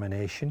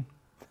examination,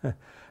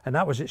 and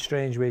that was at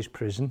Strangeways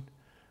Prison.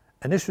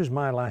 And this was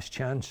my last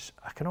chance.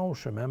 I can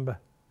remember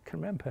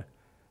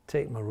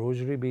taking my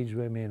rosary beads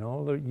with me and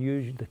all the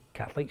usual, the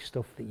Catholic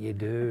stuff that you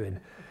do, and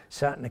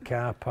sat in the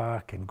car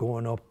park and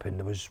going up, and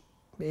there was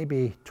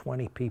maybe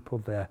 20 people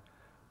there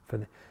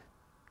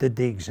did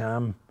the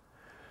exam.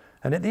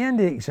 And at the end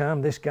of the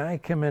exam, this guy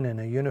came in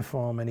a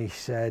uniform, and he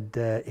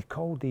said, he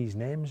called these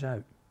names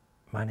out.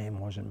 My name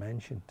wasn't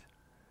mentioned.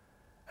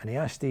 And he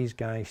asked these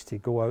guys to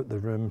go out the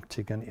room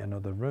to get into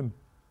another room.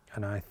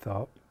 And I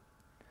thought,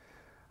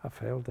 I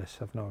failed this,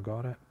 I've not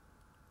got it.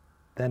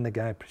 Then the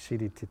guy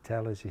proceeded to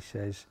tell us, he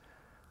says,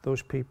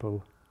 those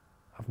people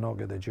have not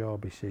got the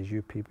job. He says,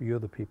 you're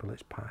the people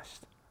that's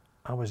passed.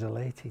 I was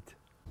elated.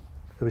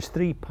 There was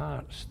 3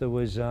 parts. There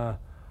was an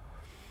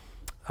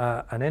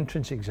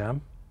entrance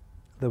exam,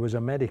 there was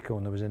a medical,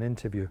 and there was an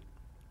interview.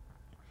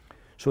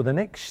 So the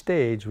next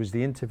stage was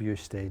the interview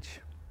stage,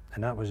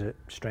 and that was at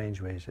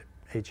Strangeways at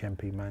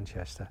HMP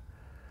Manchester.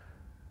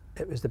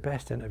 It was the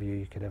best interview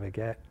you could ever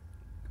get,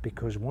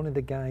 because one of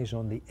the guys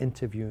on the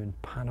interviewing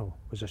panel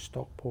was a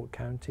Stockport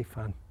County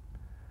fan,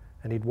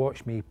 and he'd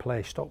watched me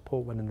play.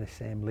 Stockport were in the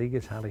same league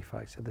as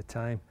Halifax at the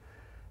time,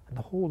 and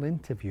the whole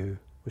interview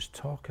was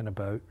talking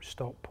about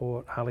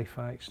Stockport,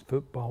 Halifax,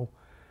 football,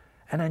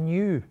 and I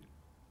knew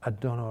I'd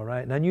done all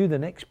right, and I knew the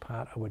next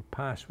part I would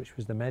pass, which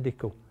was the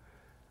medical.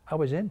 I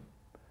was in.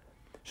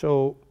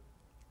 So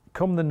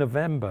come the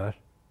November,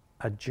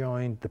 I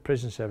joined the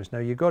prison service. Now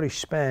you've got to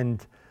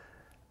spend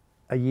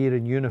a year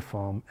in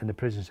uniform in the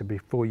prison service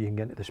before you can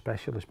get into the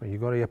specialist, but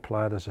you've got to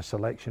apply. There's a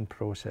selection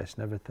process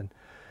and everything.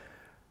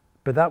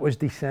 But that was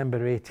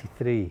December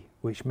 '83,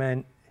 which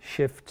meant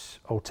shifts,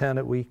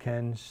 alternate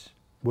weekends,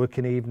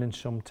 working evenings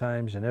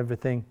sometimes and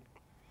everything.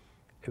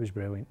 It was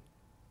brilliant.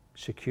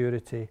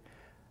 Security.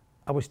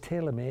 I was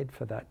tailor-made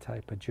for that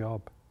type of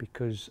job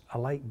because I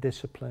like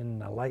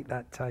discipline, I like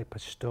that type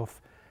of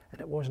stuff,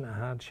 and it wasn't a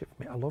hardship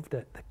for me. I loved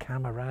it, the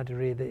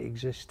camaraderie that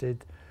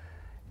existed.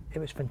 It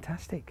was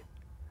fantastic.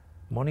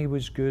 Money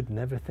was good and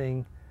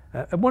everything.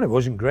 And money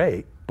wasn't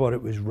great, but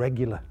it was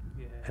regular,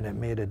 and it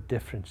made a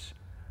difference.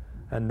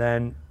 And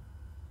then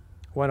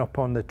went up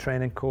on the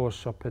training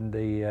course up in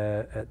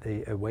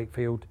at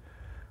Wakefield,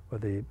 where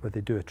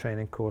they do a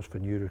training course for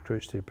new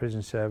recruits to the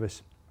prison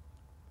service.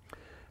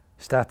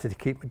 Started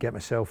to get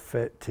myself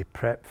fit to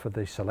prep for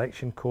the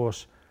selection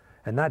course,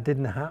 and that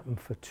didn't happen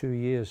for 2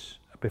 years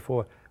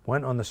before.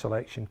 Went on the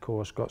selection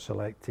course, got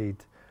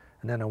selected,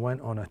 and then I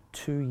went on a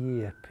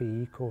 2-year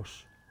PE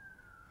course.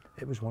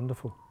 It was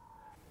wonderful.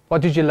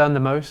 What did you learn the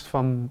most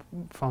from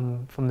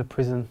the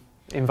prison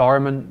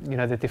environment? You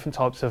know, the different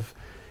types of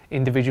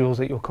individuals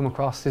that you'll come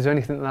across. Is there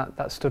anything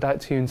that stood out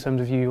to you in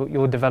terms of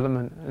your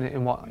development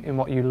in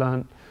what you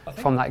learned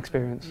from that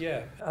experience?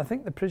 Yeah, I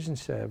think the prison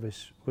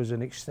service was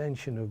an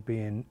extension of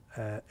being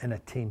in a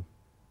team.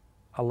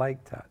 I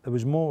liked that. There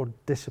was more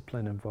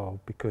discipline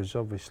involved because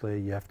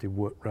obviously you have to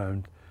work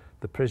around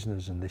the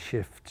prisoners and the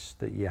shifts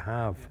that you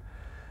have.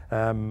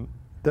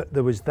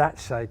 There was that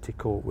side to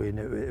cope with, and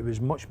it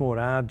was much more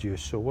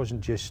arduous, so it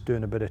wasn't just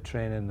doing a bit of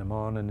training in the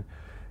morning.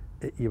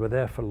 You were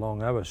there for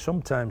long hours.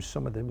 Sometimes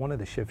one of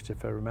the shifts,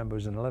 if I remember,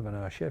 was an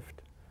 11-hour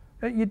shift.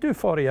 You do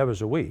 40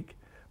 hours a week,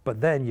 but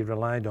then you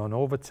relied on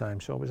overtime,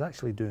 so I was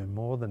actually doing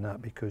more than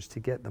that because to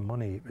get the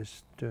money, it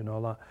was doing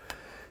all that.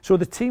 So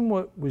the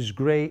teamwork was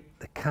great.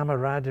 The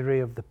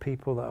camaraderie of the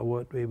people that I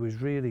worked with was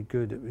really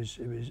good. It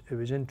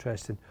was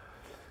interesting.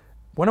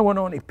 When I went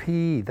on to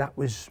PE, that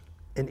was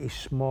into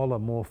smaller,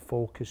 more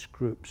focused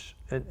groups.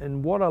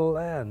 And what I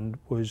learned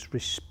was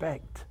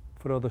respect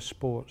for other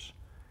sports.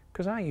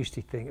 Because I used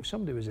to think if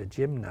somebody was a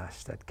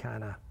gymnast,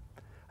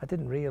 I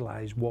didn't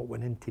realise what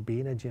went into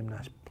being a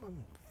gymnast.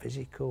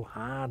 Physical,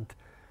 hard,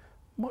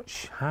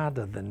 much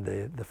harder than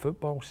the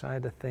football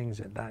side of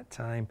things at that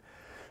time.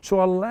 So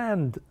I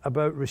learned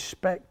about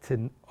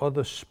respecting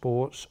other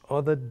sports,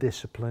 other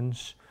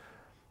disciplines.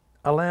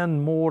 I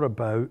learned more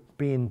about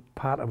being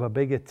part of a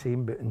bigger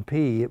team, but in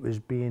PE it was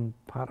being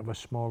part of a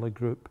smaller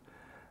group.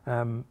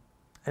 And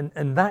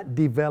that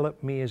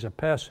developed me as a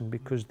person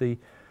because the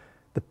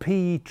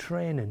PE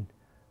training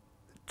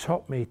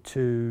taught me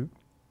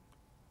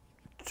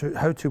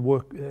how to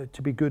work,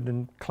 to be good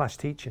in class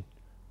teaching,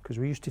 because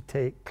we used to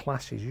take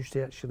classes, used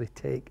to actually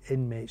take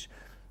inmates,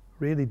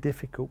 really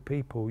difficult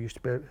people, used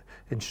to be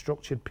in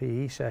structured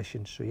PE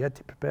sessions, so you had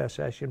to prepare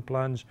session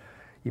plans,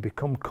 you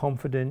become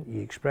confident,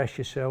 you express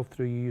yourself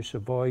through your use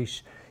of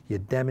voice, your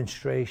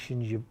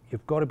demonstrations,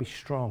 you've got to be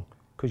strong,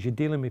 because you're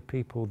dealing with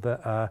people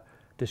that are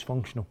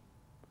dysfunctional.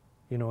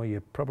 You know,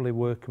 you're probably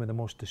working with the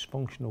most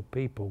dysfunctional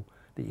people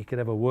that you could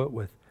ever work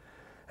with.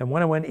 And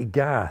when I went to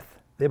Garth,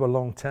 they were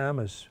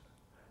long-termers.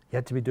 You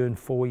had to be doing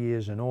 4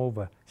 years and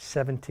over.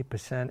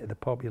 70% of the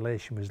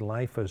population was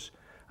lifers.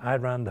 I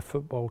ran the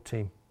football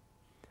team.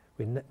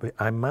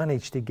 I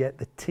managed to get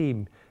the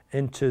team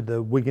into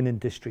the Wigan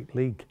and District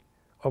League.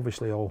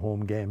 Obviously all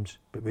home games,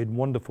 but we had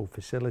wonderful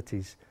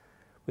facilities.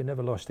 We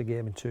never lost a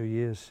game in 2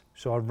 years.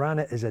 So I ran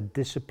it as a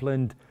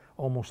disciplined,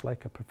 almost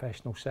like a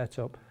professional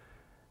setup.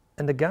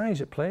 And the guys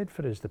that played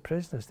for us, the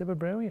prisoners, they were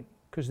brilliant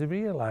because they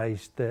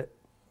realised that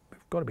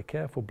we've got to be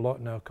careful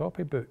blotting our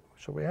copybook.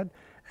 So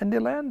and they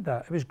learned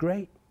that. It was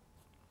great.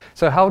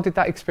 So how did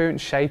that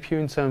experience shape you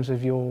in terms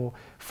of your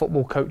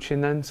football coaching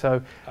then?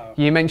 So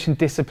you mentioned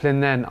discipline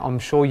then. I'm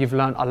sure you've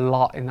learned a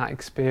lot in that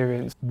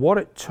experience. What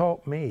it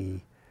taught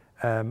me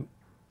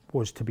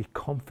was to be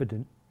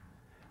confident,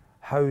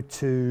 how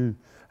to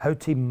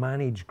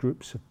manage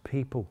groups of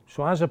people.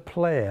 So as a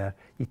player,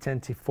 you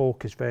tend to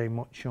focus very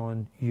much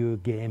on your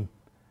game,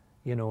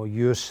 you know,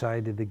 your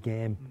side of the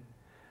game,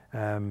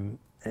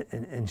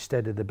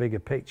 instead of the bigger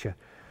picture.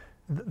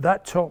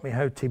 That taught me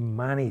how to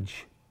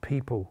manage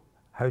people,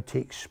 how to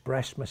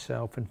express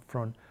myself in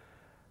front.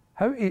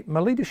 My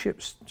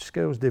leadership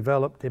skills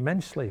developed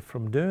immensely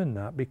from doing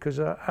that because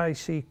I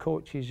see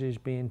coaches as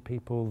being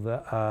people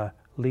that are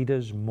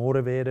leaders,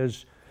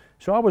 motivators.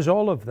 So I was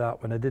all of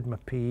that when I did my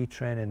PE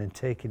training and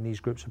taking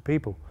these groups of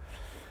people.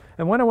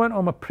 And when I went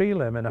on my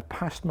prelim and I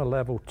passed my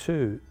level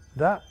 2,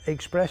 that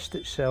expressed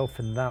itself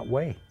in that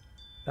way.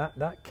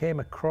 That came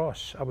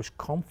across. I was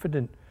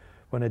confident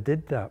when I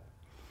did that.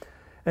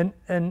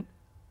 And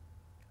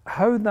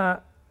how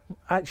that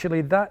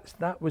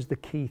was the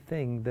key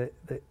thing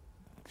that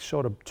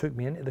sort of took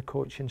me into the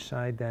coaching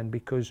side then,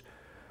 because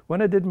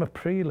when I did my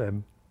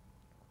prelim,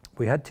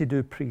 we had to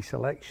do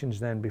pre-selections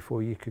then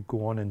before you could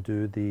go on and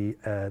do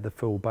the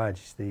full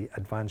badge, the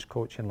advanced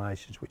coaching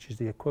license, which is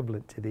the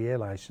equivalent to the A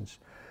license.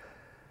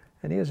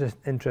 And here's an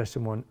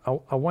interesting one.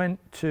 I went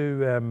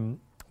to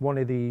one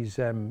of these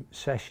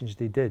sessions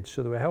they did.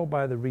 So they were held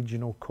by the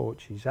regional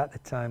coaches. At the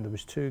time, there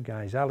was 2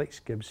 guys, Alex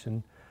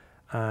Gibson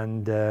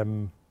and,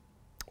 I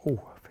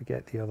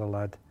forget the other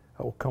lad.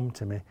 It will come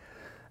to me.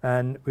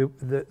 And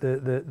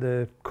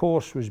the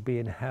course was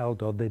being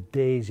held, or the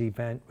day's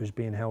event was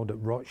being held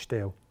at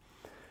Rochdale.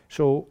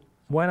 So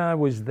when I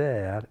was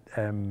there,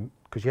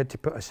 because you had to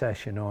put a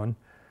session on.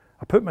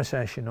 I put my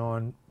session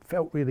on,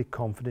 felt really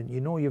confident.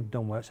 You know you've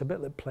done well. It's a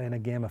bit like playing a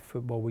game of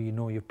football where you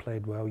know you've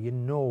played well. You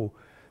know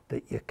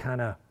that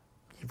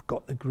you've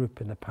got the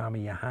group in the palm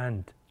of your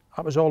hand.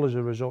 That was all as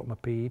a result of my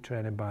PE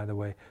training, by the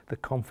way, the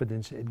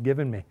confidence it had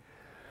given me.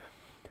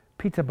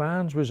 Peter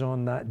Barnes was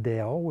on that day.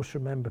 I always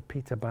remember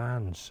Peter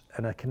Barnes,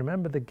 and I can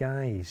remember the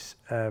guys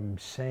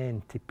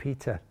saying to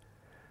Peter,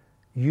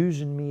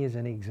 using me as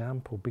an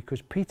example,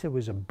 because Peter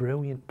was a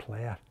brilliant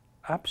player,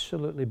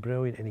 absolutely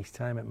brilliant in his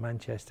time at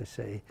Manchester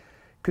City,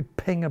 could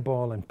ping a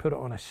ball and put it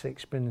on a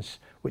sixpence,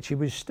 which he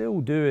was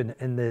still doing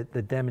in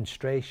the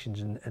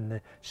demonstrations and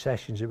the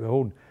sessions that we were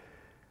holding.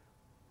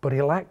 But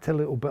he lacked a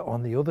little bit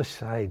on the other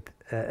side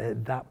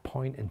at that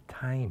point in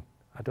time.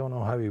 I don't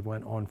know how he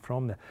went on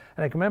from there.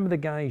 And I can remember the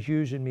guys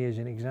using me as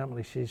an example.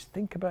 He says,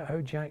 think about how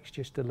Jack's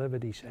just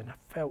delivered. He said, I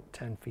felt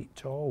 10 feet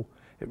tall.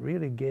 It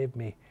really gave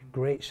me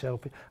great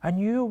self. I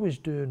knew I was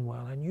doing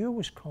well. I knew I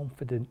was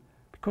confident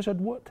because I'd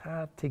worked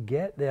hard to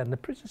get there. And the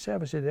prison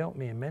service had helped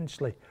me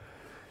immensely.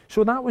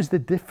 So that was the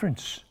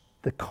difference.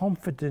 The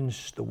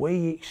confidence, the way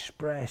you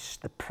express,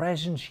 the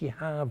presence you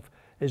have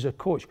as a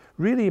coach.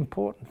 Really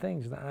important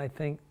things that I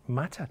think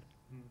matter.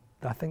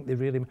 I think they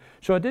really...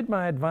 So I did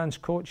my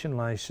advanced coaching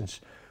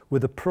license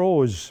with the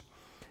pros,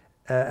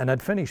 and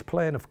I'd finished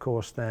playing, of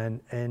course,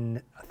 then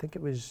in, I think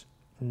it was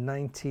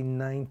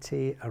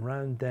 1990,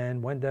 around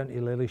then, went down to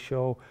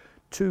Lillyshaw,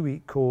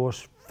 2-week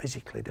course,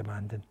 physically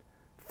demanding.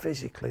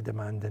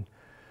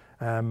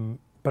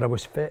 But I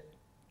was fit,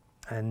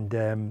 and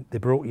they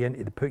put you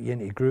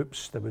into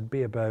groups. There would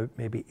be about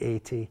maybe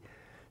 80.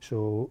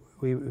 So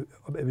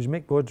it was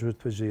Mick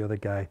Wordsworth was the other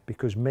guy,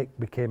 because Mick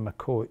became my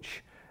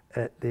coach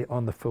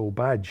on the full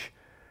badge,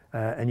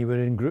 and you were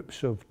in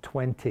groups of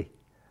 20.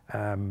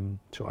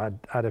 So I'd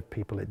have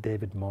people like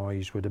David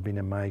Moyes would have been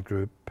in my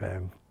group,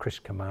 Chris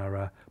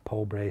Kamara,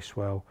 Paul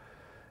Bracewell,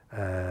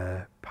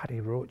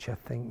 Paddy Roach I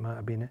think might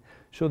have been it.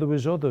 So there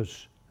was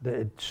others that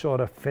had sort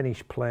of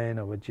finished playing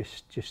or were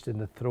just in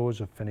the throes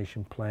of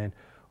finishing playing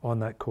on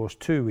that course,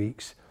 2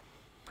 weeks.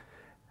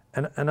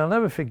 And I'll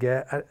never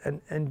forget,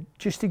 and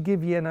just to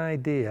give you an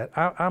idea,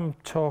 I'm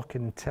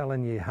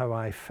telling you how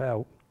I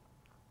felt.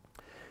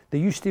 They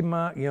used to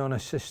mark you on a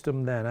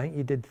system then. I think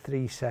you did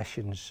 3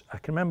 sessions. I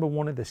can remember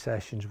one of the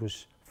sessions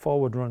was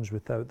forward runs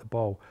without the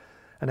ball.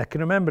 And I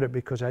can remember it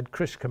because I had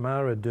Chris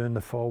Kamara doing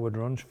the forward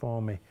runs for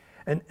me.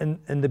 And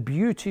the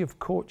beauty of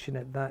coaching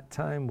at that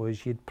time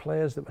was you had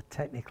players that were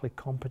technically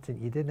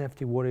competent. You didn't have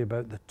to worry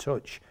about the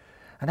touch.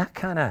 And that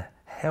kind of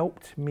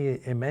helped me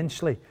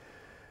immensely.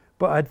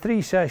 But I had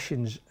 3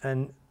 sessions,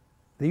 and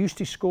they used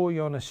to score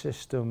you on a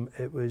system.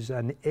 It was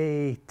an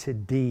A to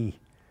D.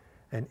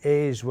 And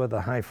A's were the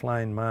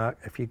high-flying mark.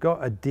 If you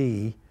got a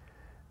D,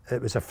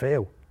 it was a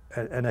fail.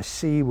 And a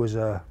C was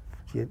a,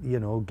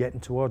 getting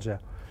towards it.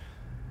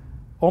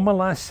 On my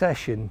last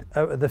session,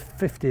 out of the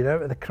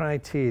 15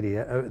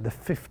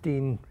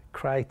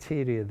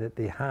 criteria that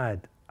they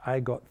had,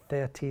 I got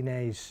 13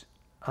 A's.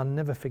 I'll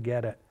never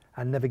forget it.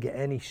 I'll never get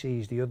any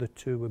C's. The other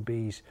 2 were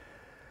B's.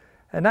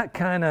 And that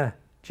kind of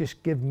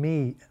just give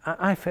me,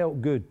 I felt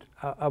good.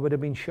 I would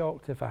have been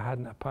shocked if I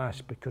hadn't have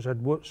passed, because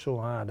I'd worked so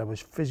hard. I was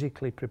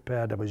physically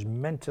prepared. I was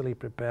mentally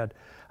prepared.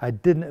 I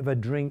didn't have a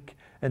drink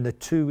in the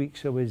 2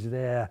 weeks I was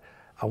there.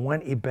 I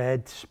went to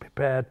bed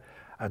prepared.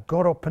 I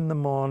got up in the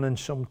morning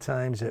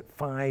sometimes at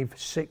 5,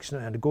 6,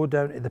 and I'd go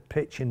down to the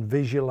pitch and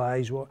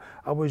visualise what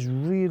I was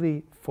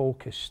really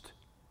focused.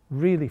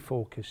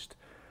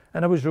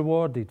 And I was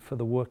rewarded for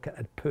the work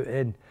I'd put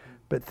in.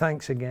 But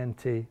thanks again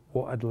to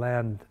what I'd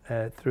learned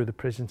through the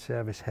prison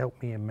service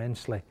helped me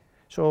immensely.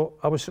 So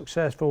I was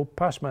successful,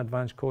 passed my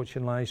advanced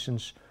coaching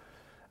licence,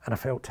 and I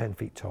felt 10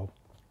 feet tall.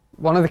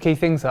 One of the key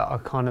things that I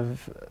kind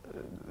of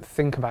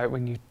think about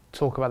when you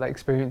talk about that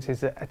experience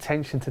is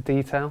attention to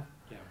detail.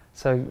 Yeah.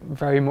 So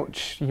very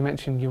much, you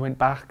mentioned you went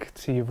back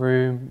to your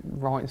room,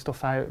 writing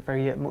stuff out,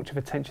 very much of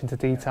attention to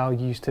detail.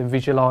 You used to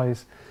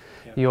visualise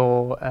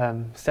your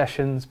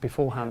sessions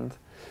beforehand.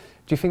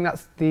 Do you think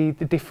that's the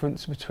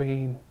difference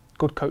between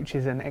good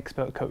coaches and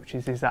expert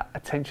coaches, is that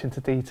attention to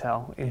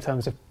detail in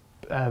terms of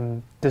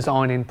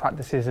designing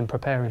practices and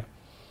preparing?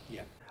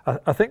 Yeah.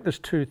 I think there's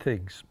 2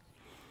 things.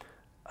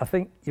 I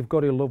think you've got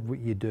to love what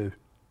you do,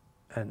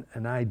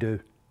 and I do.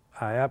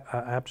 I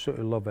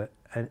absolutely love it,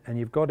 and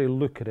you've got to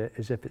look at it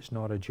as if it's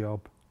not a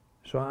job.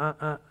 So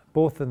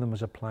both of them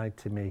was applied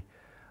to me.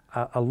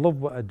 I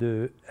love what I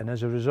do, and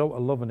as a result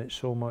of loving it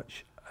so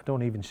much, I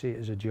don't even see it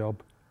as a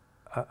job.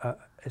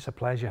 It's a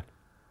pleasure,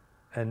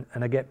 and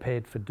I get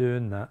paid for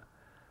doing that.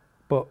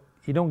 But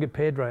you don't get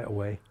paid right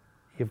away.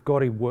 You've got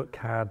to work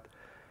hard.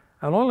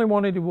 I only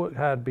wanted to work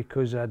hard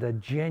because I had a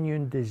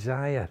genuine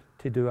desire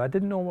to do it. I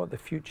didn't know what the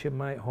future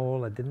might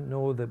hold. I didn't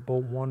know that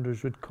Bolton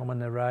Wanderers would come on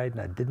the ride,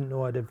 and I didn't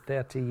know I'd have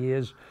 30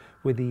 years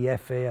with the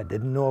FA. I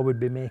didn't know I would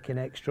be making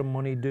extra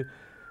money.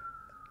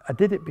 I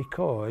did it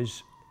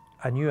because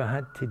I knew I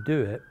had to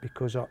do it,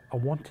 because I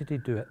wanted to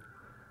do it.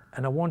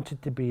 And I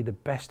wanted to be the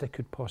best I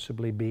could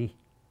possibly be.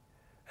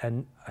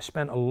 And I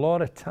spent a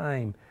lot of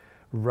time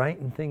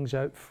writing things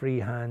out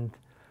freehand,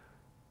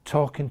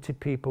 talking to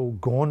people,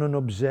 going and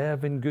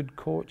observing good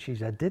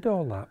coaches. I did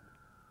all that.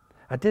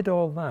 I did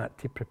all that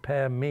to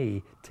prepare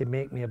me to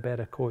make me a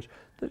better coach.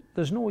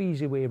 There's no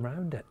easy way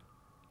around it.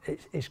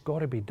 It's got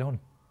to be done.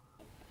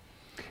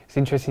 It's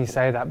interesting you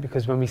say that,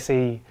 because when we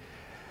see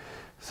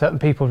certain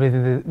people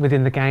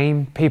within the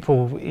game,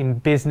 people in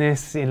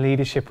business, in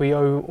leadership, we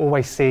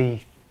always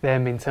see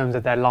them in terms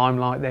of their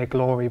limelight, their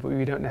glory, but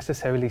we don't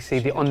necessarily see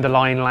the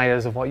underlying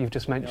layers of what you've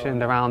just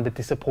mentioned around the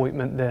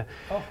disappointment, the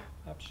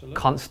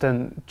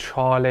constant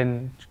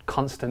trialing,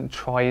 constant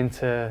trying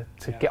to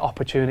get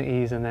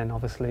opportunities, and then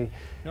obviously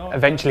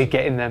eventually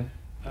getting them.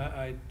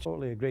 I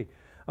totally agree.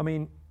 I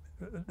mean,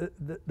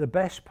 the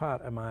best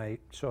part of my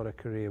sort of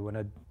career, when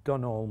I'd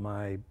done all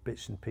my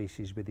bits and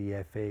pieces with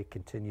the FA,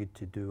 continued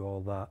to do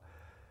all that,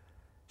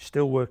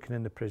 still working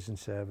in the prison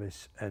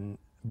service, and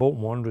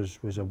Bolton Wanderers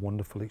was a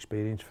wonderful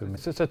experience for me.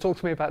 So talk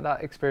to me about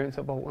that experience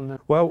at Bolton then.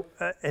 Well,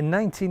 in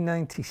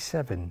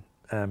 1997,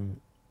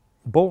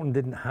 Bolton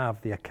didn't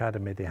have the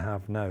academy they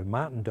have now.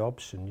 Martin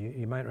Dobson,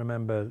 you might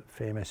remember,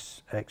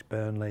 famous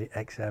ex-Burnley,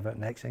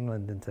 ex-Everton,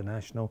 ex-England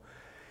international.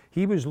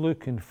 He was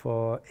looking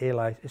for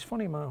A-license. It's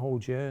funny, my whole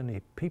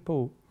journey,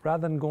 people,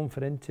 rather than going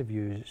for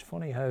interviews, it's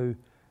funny how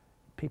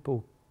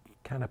people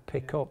kind of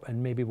pick up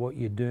and maybe what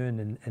you're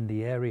doing in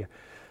the area.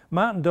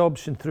 Martin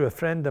Dobson, through a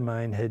friend of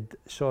mine, had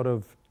sort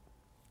of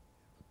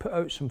put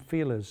out some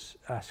feelers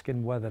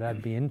asking whether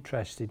I'd be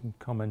interested in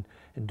coming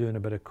and doing a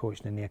bit of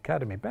coaching in the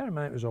academy. Bear in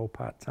mind, it was all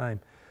part-time.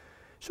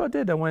 So I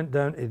did. I went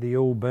down to the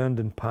old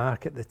Burnden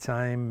Park at the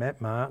time, met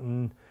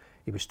Martin.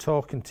 He was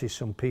talking to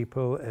some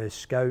people,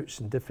 scouts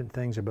and different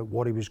things about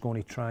what he was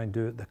going to try and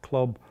do at the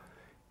club.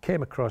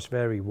 Came across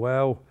very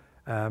well,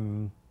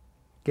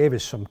 gave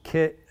us some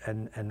kit,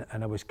 and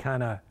I was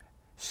kind of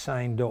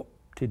signed up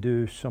to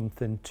do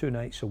something 2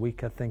 nights a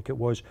week, I think it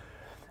was.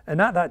 And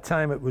at that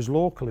time, it was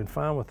local in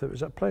Falmouth. It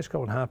was at a place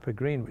called Harper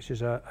Green, which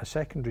is a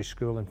secondary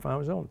school in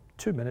Falmouth. It was only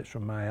 2 minutes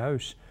from my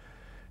house.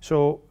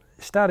 So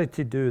started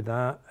to do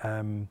that.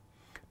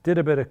 Did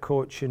a bit of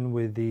coaching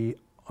with the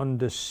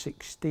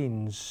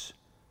under-16s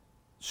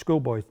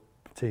schoolboy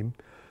team,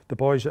 the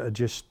boys that are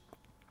just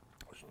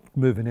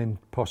moving in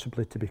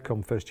possibly to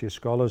become first-year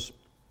scholars.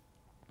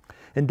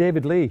 And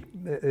David Lee,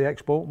 the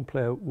ex-Bolton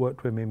player,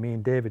 worked with me. Me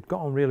and David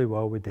got on really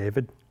well with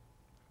David,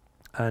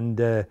 and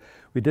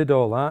we did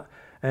all that.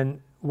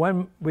 And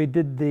when we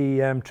did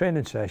the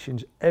training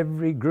sessions,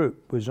 every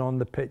group was on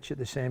the pitch at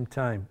the same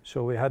time.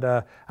 So we had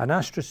an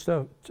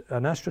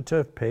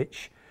AstroTurf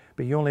pitch,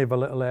 but you only have a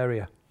little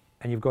area,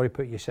 and you've got to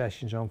put your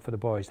sessions on for the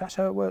boys. That's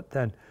how it worked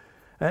then.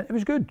 And it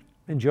was good.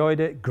 Enjoyed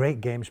it. Great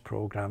games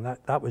program.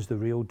 That was the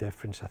real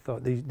difference. I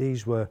thought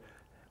these were,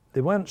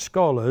 they weren't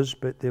scholars,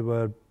 but they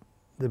were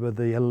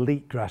the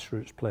elite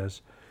grassroots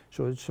players.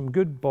 So some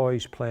good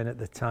boys playing at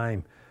the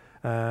time,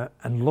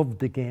 and loved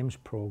the games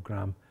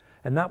program.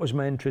 And that was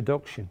my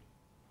introduction.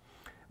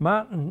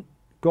 Martin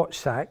got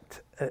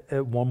sacked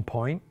at one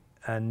point,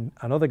 and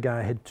another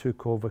guy had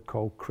took over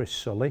called Chris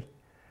Sully.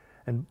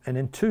 And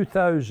in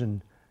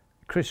 2000,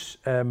 Chris,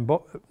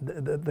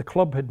 the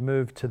club had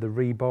moved to the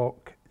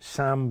Reebok.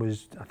 Sam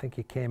was, I think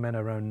he came in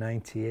around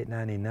 98,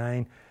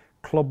 99.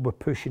 Club were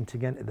pushing to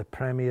get into the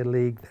Premier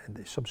League.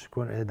 They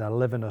subsequently had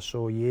 11 or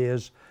so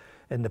years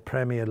in the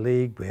Premier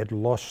League. We had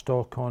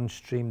Lostock on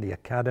stream, the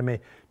academy.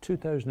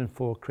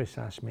 2004, Chris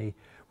asked me,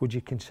 would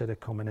you consider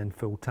coming in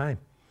full time?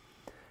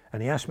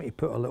 And he asked me to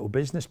put a little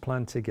business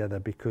plan together,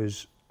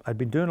 because I'd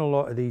been doing a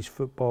lot of these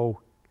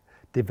football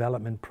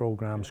development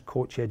programs,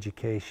 coach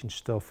education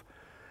stuff.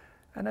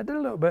 And I did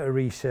a little bit of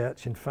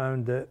research and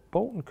found that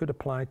Bolton could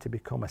apply to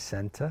become a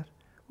centre.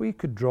 We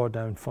could draw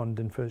down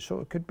funding for it, so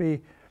it could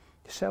be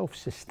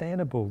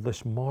self-sustainable,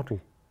 this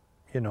model,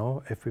 you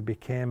know, if we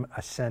became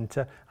a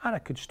centre, and I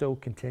could still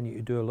continue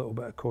to do a little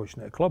bit of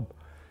coaching at a club.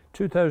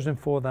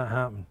 2004 that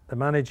happened. The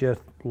manager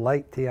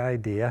liked the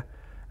idea,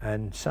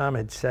 and Sam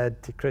had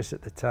said to Chris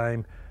at the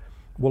time,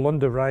 we'll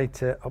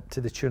underwrite it up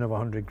to the tune of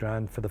 100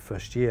 grand for the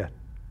first year.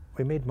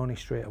 We made money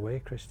straight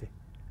away, Christy.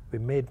 We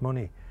made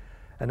money.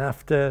 And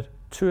after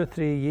 2 or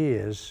 3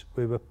 years,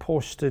 we were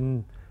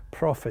posting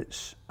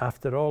profits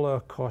after all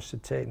our costs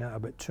had taken out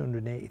about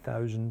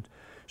 280,000.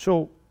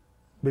 So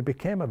we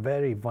became a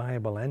very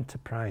viable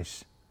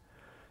enterprise.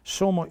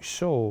 So much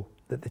so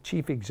that the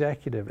chief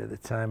executive at the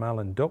time,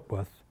 Alan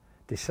Duckworth,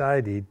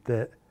 decided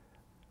that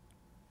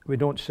we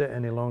don't sit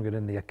any longer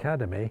in the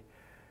academy.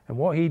 And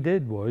what he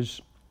did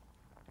was,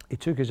 he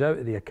took us out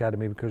of the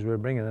academy because we were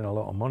bringing in a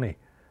lot of money.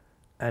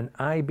 And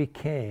I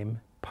became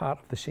part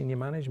of the senior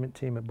management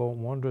team at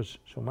Bolton Wanderers.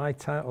 So my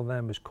title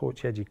then was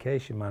Coach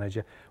Education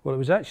Manager. Well, it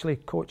was actually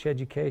Coach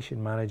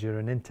Education Manager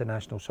in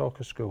international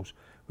soccer schools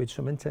with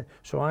some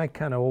so I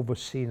kind of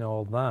overseen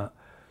all that.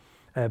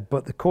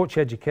 But the coach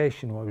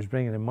education was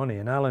bringing in money,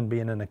 and Alan,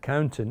 being an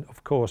accountant,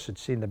 of course, had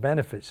seen the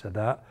benefits of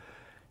that.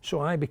 So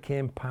I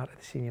became part of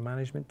the senior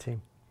management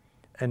team,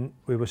 and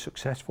we were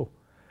successful.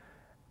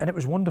 And it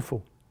was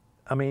wonderful.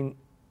 I mean,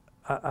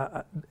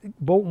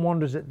 Bolton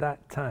Wanderers at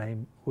that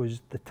time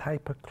was the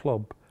type of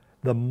club,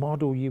 the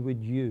model you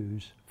would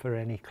use for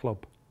any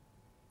club.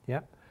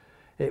 Yeah.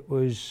 It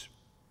was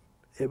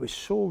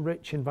so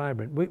rich and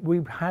vibrant.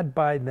 We had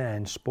by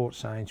then sports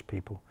science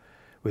people.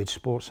 We had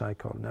sports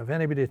psychologists. Now, if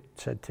anybody had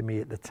said to me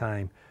at the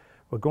time,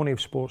 we're going to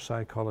have sports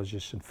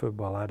psychologists in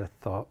football, I'd have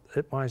thought,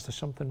 why is there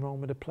something wrong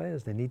with the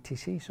players? They need to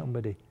see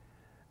somebody.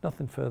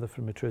 Nothing further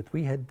from the truth.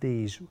 We had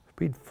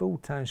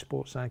full-time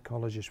sports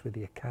psychologists with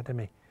the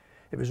academy.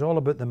 It was all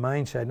about the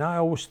mindset. And I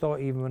always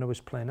thought, even when I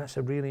was playing, that's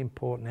a really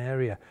important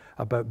area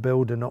about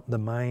building up the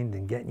mind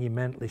and getting you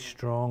mentally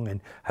strong and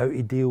how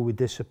to deal with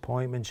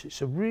disappointments.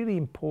 It's a really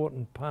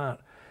important part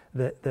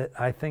that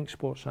I think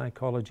sports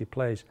psychology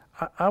plays.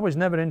 I was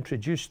never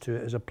introduced to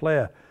it as a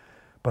player,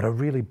 but I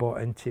really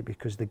bought into it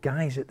because the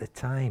guys at the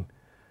time,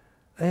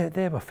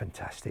 they were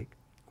fantastic.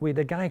 We had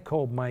a guy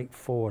called Mike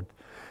Ford.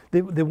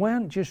 They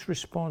weren't just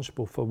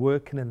responsible for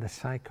working in the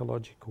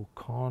psychological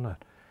corner.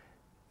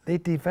 They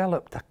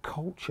developed a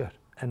culture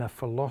and a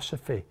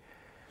philosophy.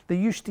 They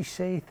used to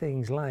say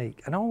things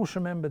like, and I always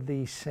remember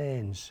these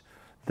sayings,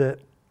 that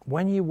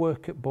when you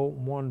work at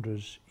Bolton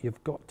Wanderers,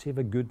 you've got to have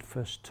a good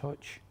first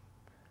touch.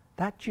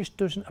 That just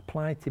doesn't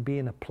apply to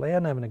being a player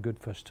and having a good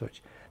first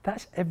touch.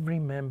 That's every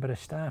member of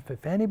staff.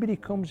 If anybody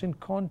comes in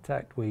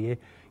contact with you,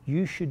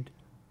 you should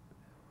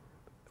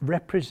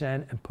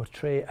represent and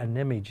portray an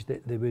image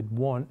that they would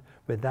want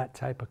with that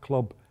type of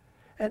club.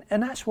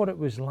 And that's what it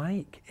was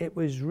like. It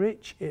was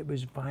rich, it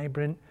was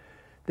vibrant.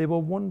 They were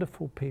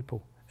wonderful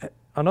people.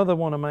 Another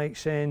one of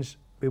Mike's sayings,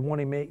 we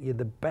want to make you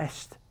the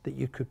best that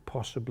you could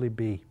possibly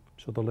be.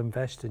 So they'll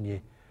invest in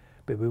you.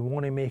 But we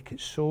want to make it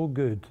so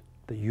good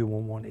that you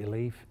won't want to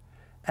leave.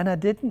 And I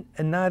didn't,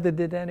 and neither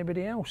did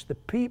anybody else. The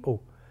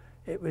people,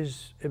 it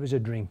was a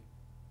dream.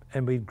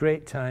 And we had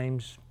great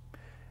times.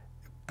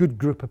 Good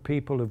group of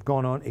people have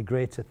gone on to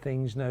greater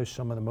things now.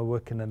 Some of them are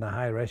working in the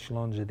higher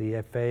echelons of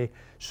the FA,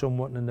 some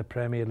working in the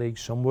Premier League,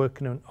 some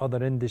working in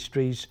other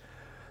industries.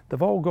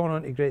 They've all gone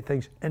on to great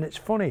things. And it's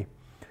funny,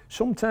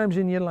 sometimes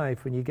in your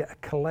life when you get a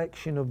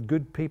collection of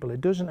good people,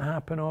 it doesn't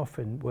happen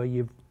often where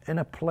you're in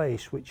a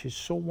place which is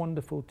so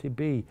wonderful to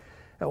be.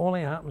 It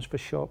only happens for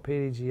short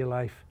periods of your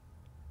life.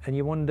 And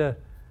you wonder,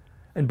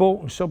 and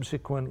Bolton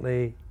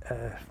subsequently,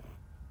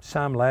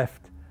 Sam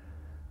left.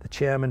 The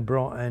chairman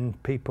brought in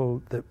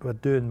people that were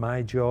doing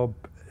my job.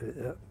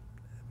 It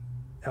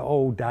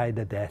all died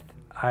a death.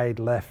 I'd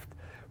left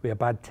with a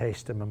bad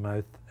taste in my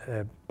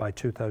mouth. By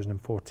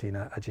 2014,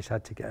 I just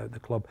had to get out of the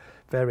club.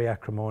 Very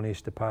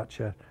acrimonious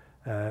departure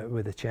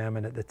with the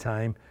chairman at the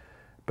time.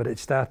 But it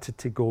started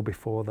to go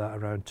before that,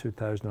 around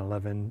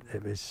 2011.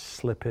 It was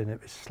slipping,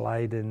 it was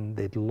sliding,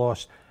 they'd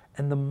lost.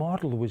 And the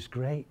model was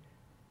great.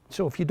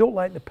 So if you don't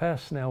like the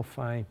personnel,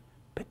 fine.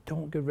 But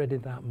don't get rid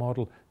of that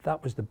model.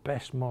 That was the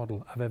best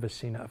model I've ever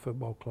seen at a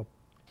football club.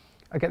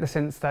 I get the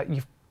sense that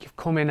you've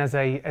come in as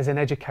an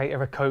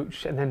educator, a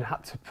coach, and then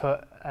had to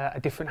put a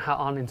different hat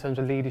on in terms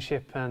of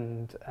leadership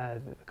and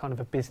kind of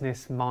a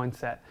business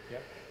mindset.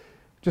 Yep.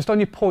 Just on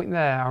your point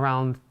there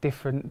around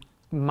different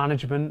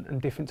management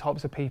and different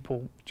types of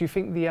people, do you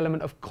think the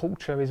element of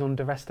culture is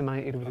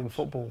underestimated within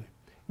football?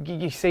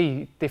 You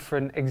see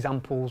different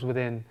examples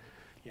within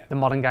the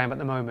modern game at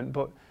the moment,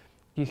 but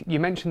you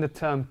mentioned the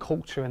term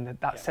culture and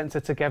that sense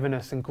of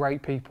togetherness and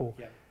great people.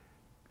 Yeah.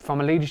 From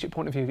a leadership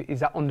point of view,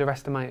 is that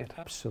underestimated?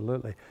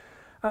 Absolutely.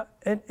 At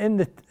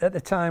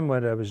the time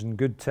when I was in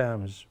good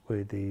terms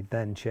with the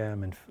then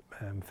chairman,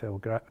 Phil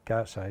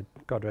Gartside,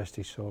 God rest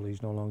his soul,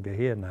 he's no longer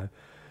here now.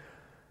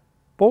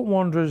 Bolton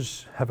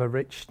Wanderers have a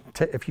rich,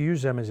 if you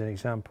use them as an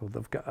example,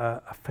 they've got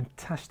a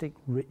fantastic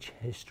rich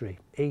history.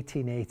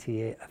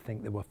 1888, I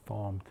think they were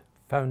formed,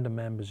 founder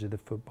members of the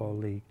Football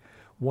League,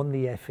 won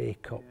the FA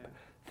Cup.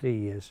 3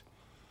 years.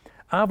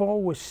 I've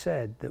always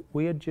said that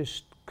we're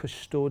just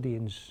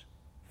custodians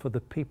for the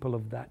people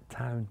of that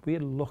town.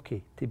 We're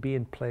lucky to be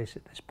in place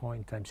at this point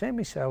in time. Same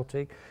with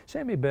Celtic,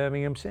 same with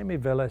Birmingham, same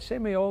with Villa,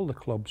 same with all the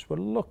clubs. We're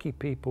lucky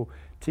people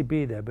to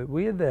be there, but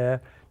we're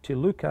there to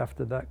look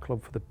after that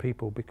club for the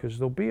people because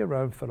they'll be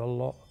around for a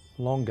lot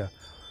longer.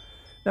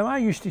 Now, I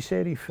used to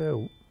say to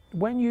Phil,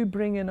 when you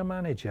bring in a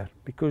manager,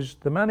 because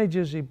the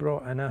managers he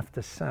brought in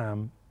after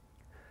Sam,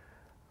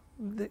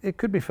 it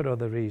could be for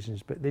other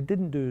reasons, but they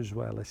didn't do as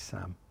well as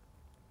Sam.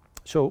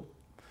 So,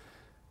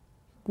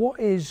 what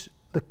is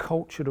the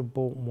culture of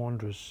Bolton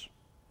Wanderers?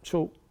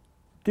 So,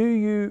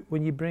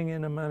 when you bring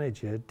in a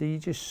manager, do you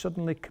just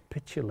suddenly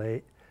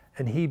capitulate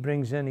and he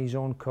brings in his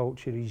own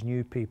culture, his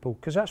new people?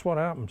 Because that's what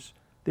happens.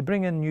 They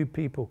bring in new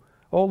people.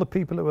 All the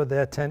people that were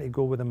there tend to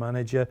go with the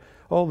manager.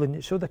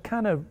 So they're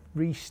kind of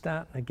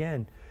restarting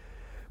again.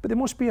 But there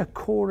must be a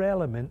core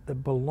element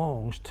that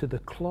belongs to the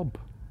club.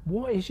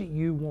 What is it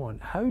you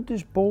want? How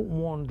does Bolton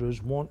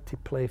Wanderers want to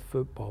play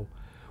football?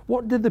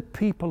 What do the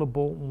people of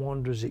Bolton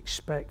Wanderers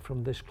expect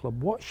from this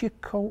club? What's your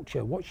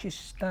culture? What's your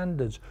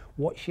standards?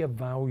 What's your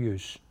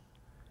values?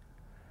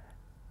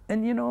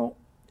 And you know,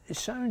 it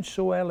sounds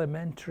so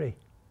elementary.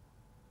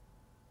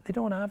 They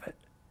don't have it.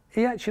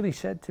 He actually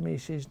said to me, he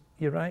says,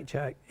 "You're right,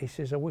 Jack." He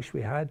says, "I wish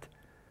we had."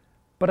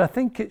 But I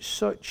think it's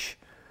such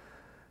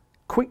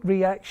quick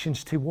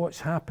reactions to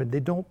what's happened.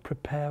 They don't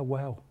prepare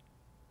well.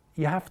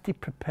 You have to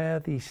prepare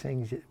these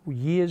things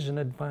years in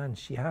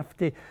advance. You have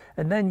to,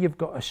 and then you've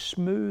got a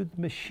smooth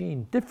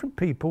machine. Different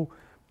people,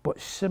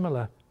 but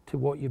similar to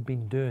what you've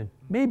been doing.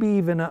 Maybe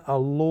even at a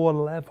lower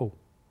level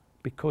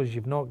because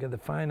you've not got the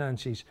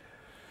finances.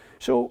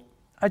 So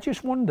I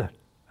just wonder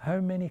how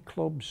many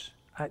clubs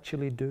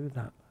actually do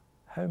that.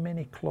 How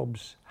many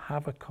clubs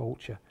have a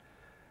culture?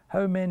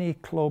 How many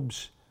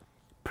clubs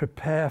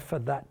prepare for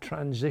that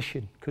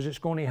transition? Because it's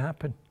going to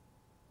happen.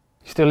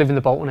 You still live in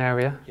the Bolton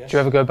area. Yes. Do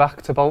you ever go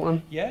back to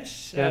Bolton?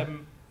 Yes. Yeah.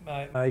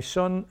 My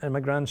son and my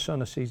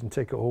grandson are season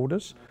ticket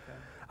holders. Okay.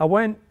 I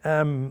went,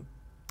 the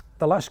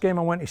last game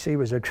I went to see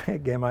was a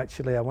great game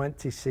actually. I went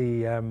to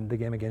see the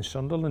game against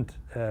Sunderland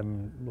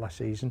last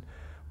season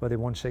where they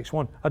won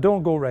 6-1. I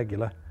don't go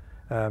regular,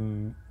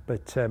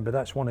 but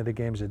that's one of the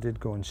games I did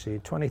go and see.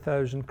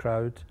 20,000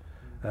 crowd,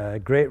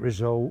 great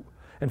result.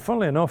 And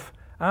funnily enough,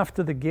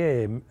 after the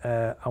game,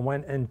 I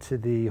went into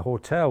the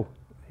hotel,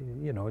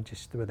 you know,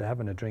 just where they're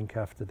having a drink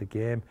after the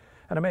game.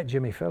 And I met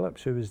Jimmy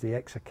Phillips, who was the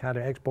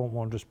ex-Bolton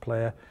Wanderers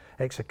player,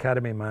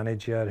 ex-academy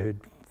manager who'd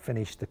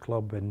finished the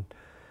club. And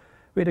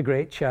we had a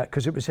great chat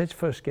because it was his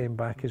first game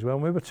back as well.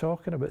 And we were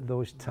talking about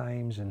those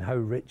times and how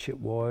rich it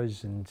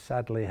was and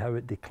sadly how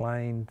it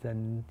declined.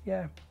 And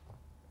yeah.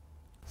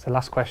 So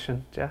last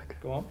question, Jack.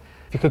 Go on.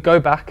 If you could go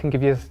back and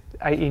give your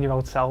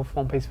 18-year-old self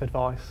one piece of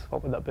advice,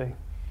 what would that be?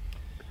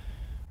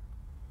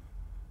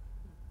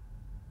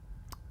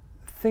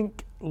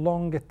 Think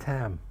longer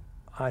term.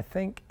 I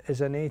think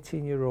as an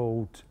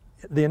 18-year-old,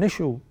 the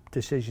initial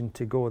decision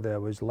to go there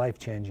was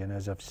life-changing,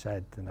 as I've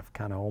said, and I've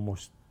kind of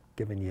almost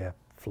given you a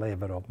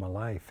flavour of my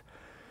life.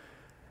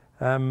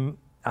 I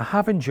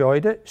have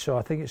enjoyed it, so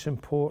I think it's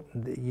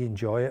important that you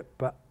enjoy it,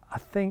 but I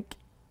think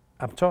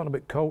I'm talking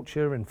about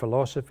culture and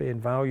philosophy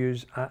and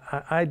values.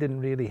 I didn't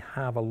really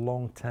have a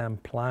long-term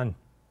plan,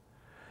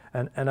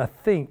 and I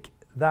think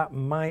that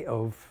might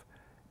have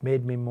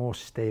made me more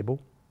stable.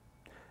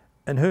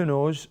 And who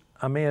knows,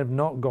 I may have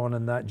not gone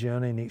on that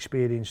journey and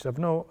experienced. I've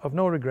no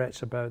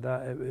regrets about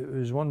that. It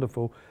was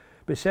wonderful.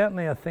 But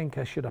certainly I think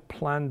I should have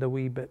planned a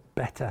wee bit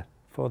better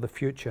for the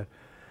future.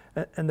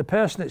 And the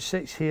person that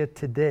sits here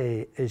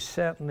today is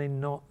certainly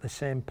not the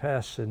same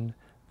person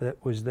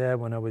that was there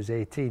when I was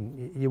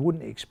 18. You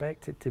wouldn't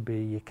expect it to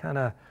be. You kind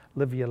of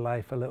live your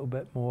life a little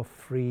bit more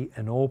free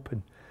and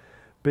open.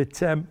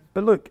 But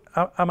look,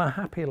 I'm a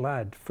happy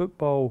lad.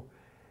 Football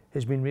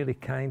has been really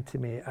kind to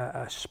me.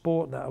 A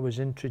sport that I was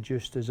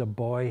introduced as a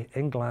boy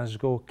in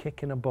Glasgow,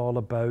 kicking a ball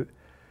about,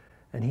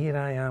 and here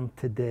I am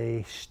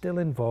today, still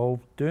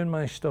involved, doing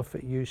my stuff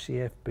at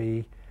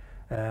UCFB,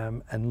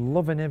 and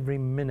loving every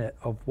minute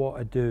of what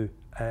I do.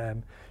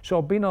 So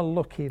I've been a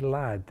lucky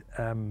lad,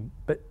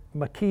 but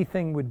my key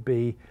thing would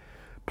be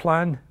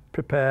plan,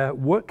 prepare,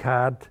 work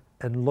hard,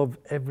 and love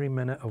every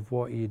minute of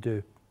what you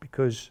do,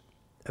 because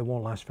it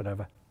won't last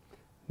forever.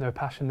 No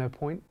passion, no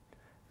point.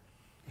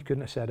 You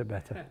couldn't have said it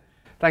better.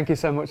 Thank you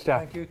so much,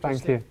 Jack. Thank you.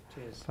 Thank you.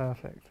 Cheers.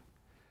 Perfect.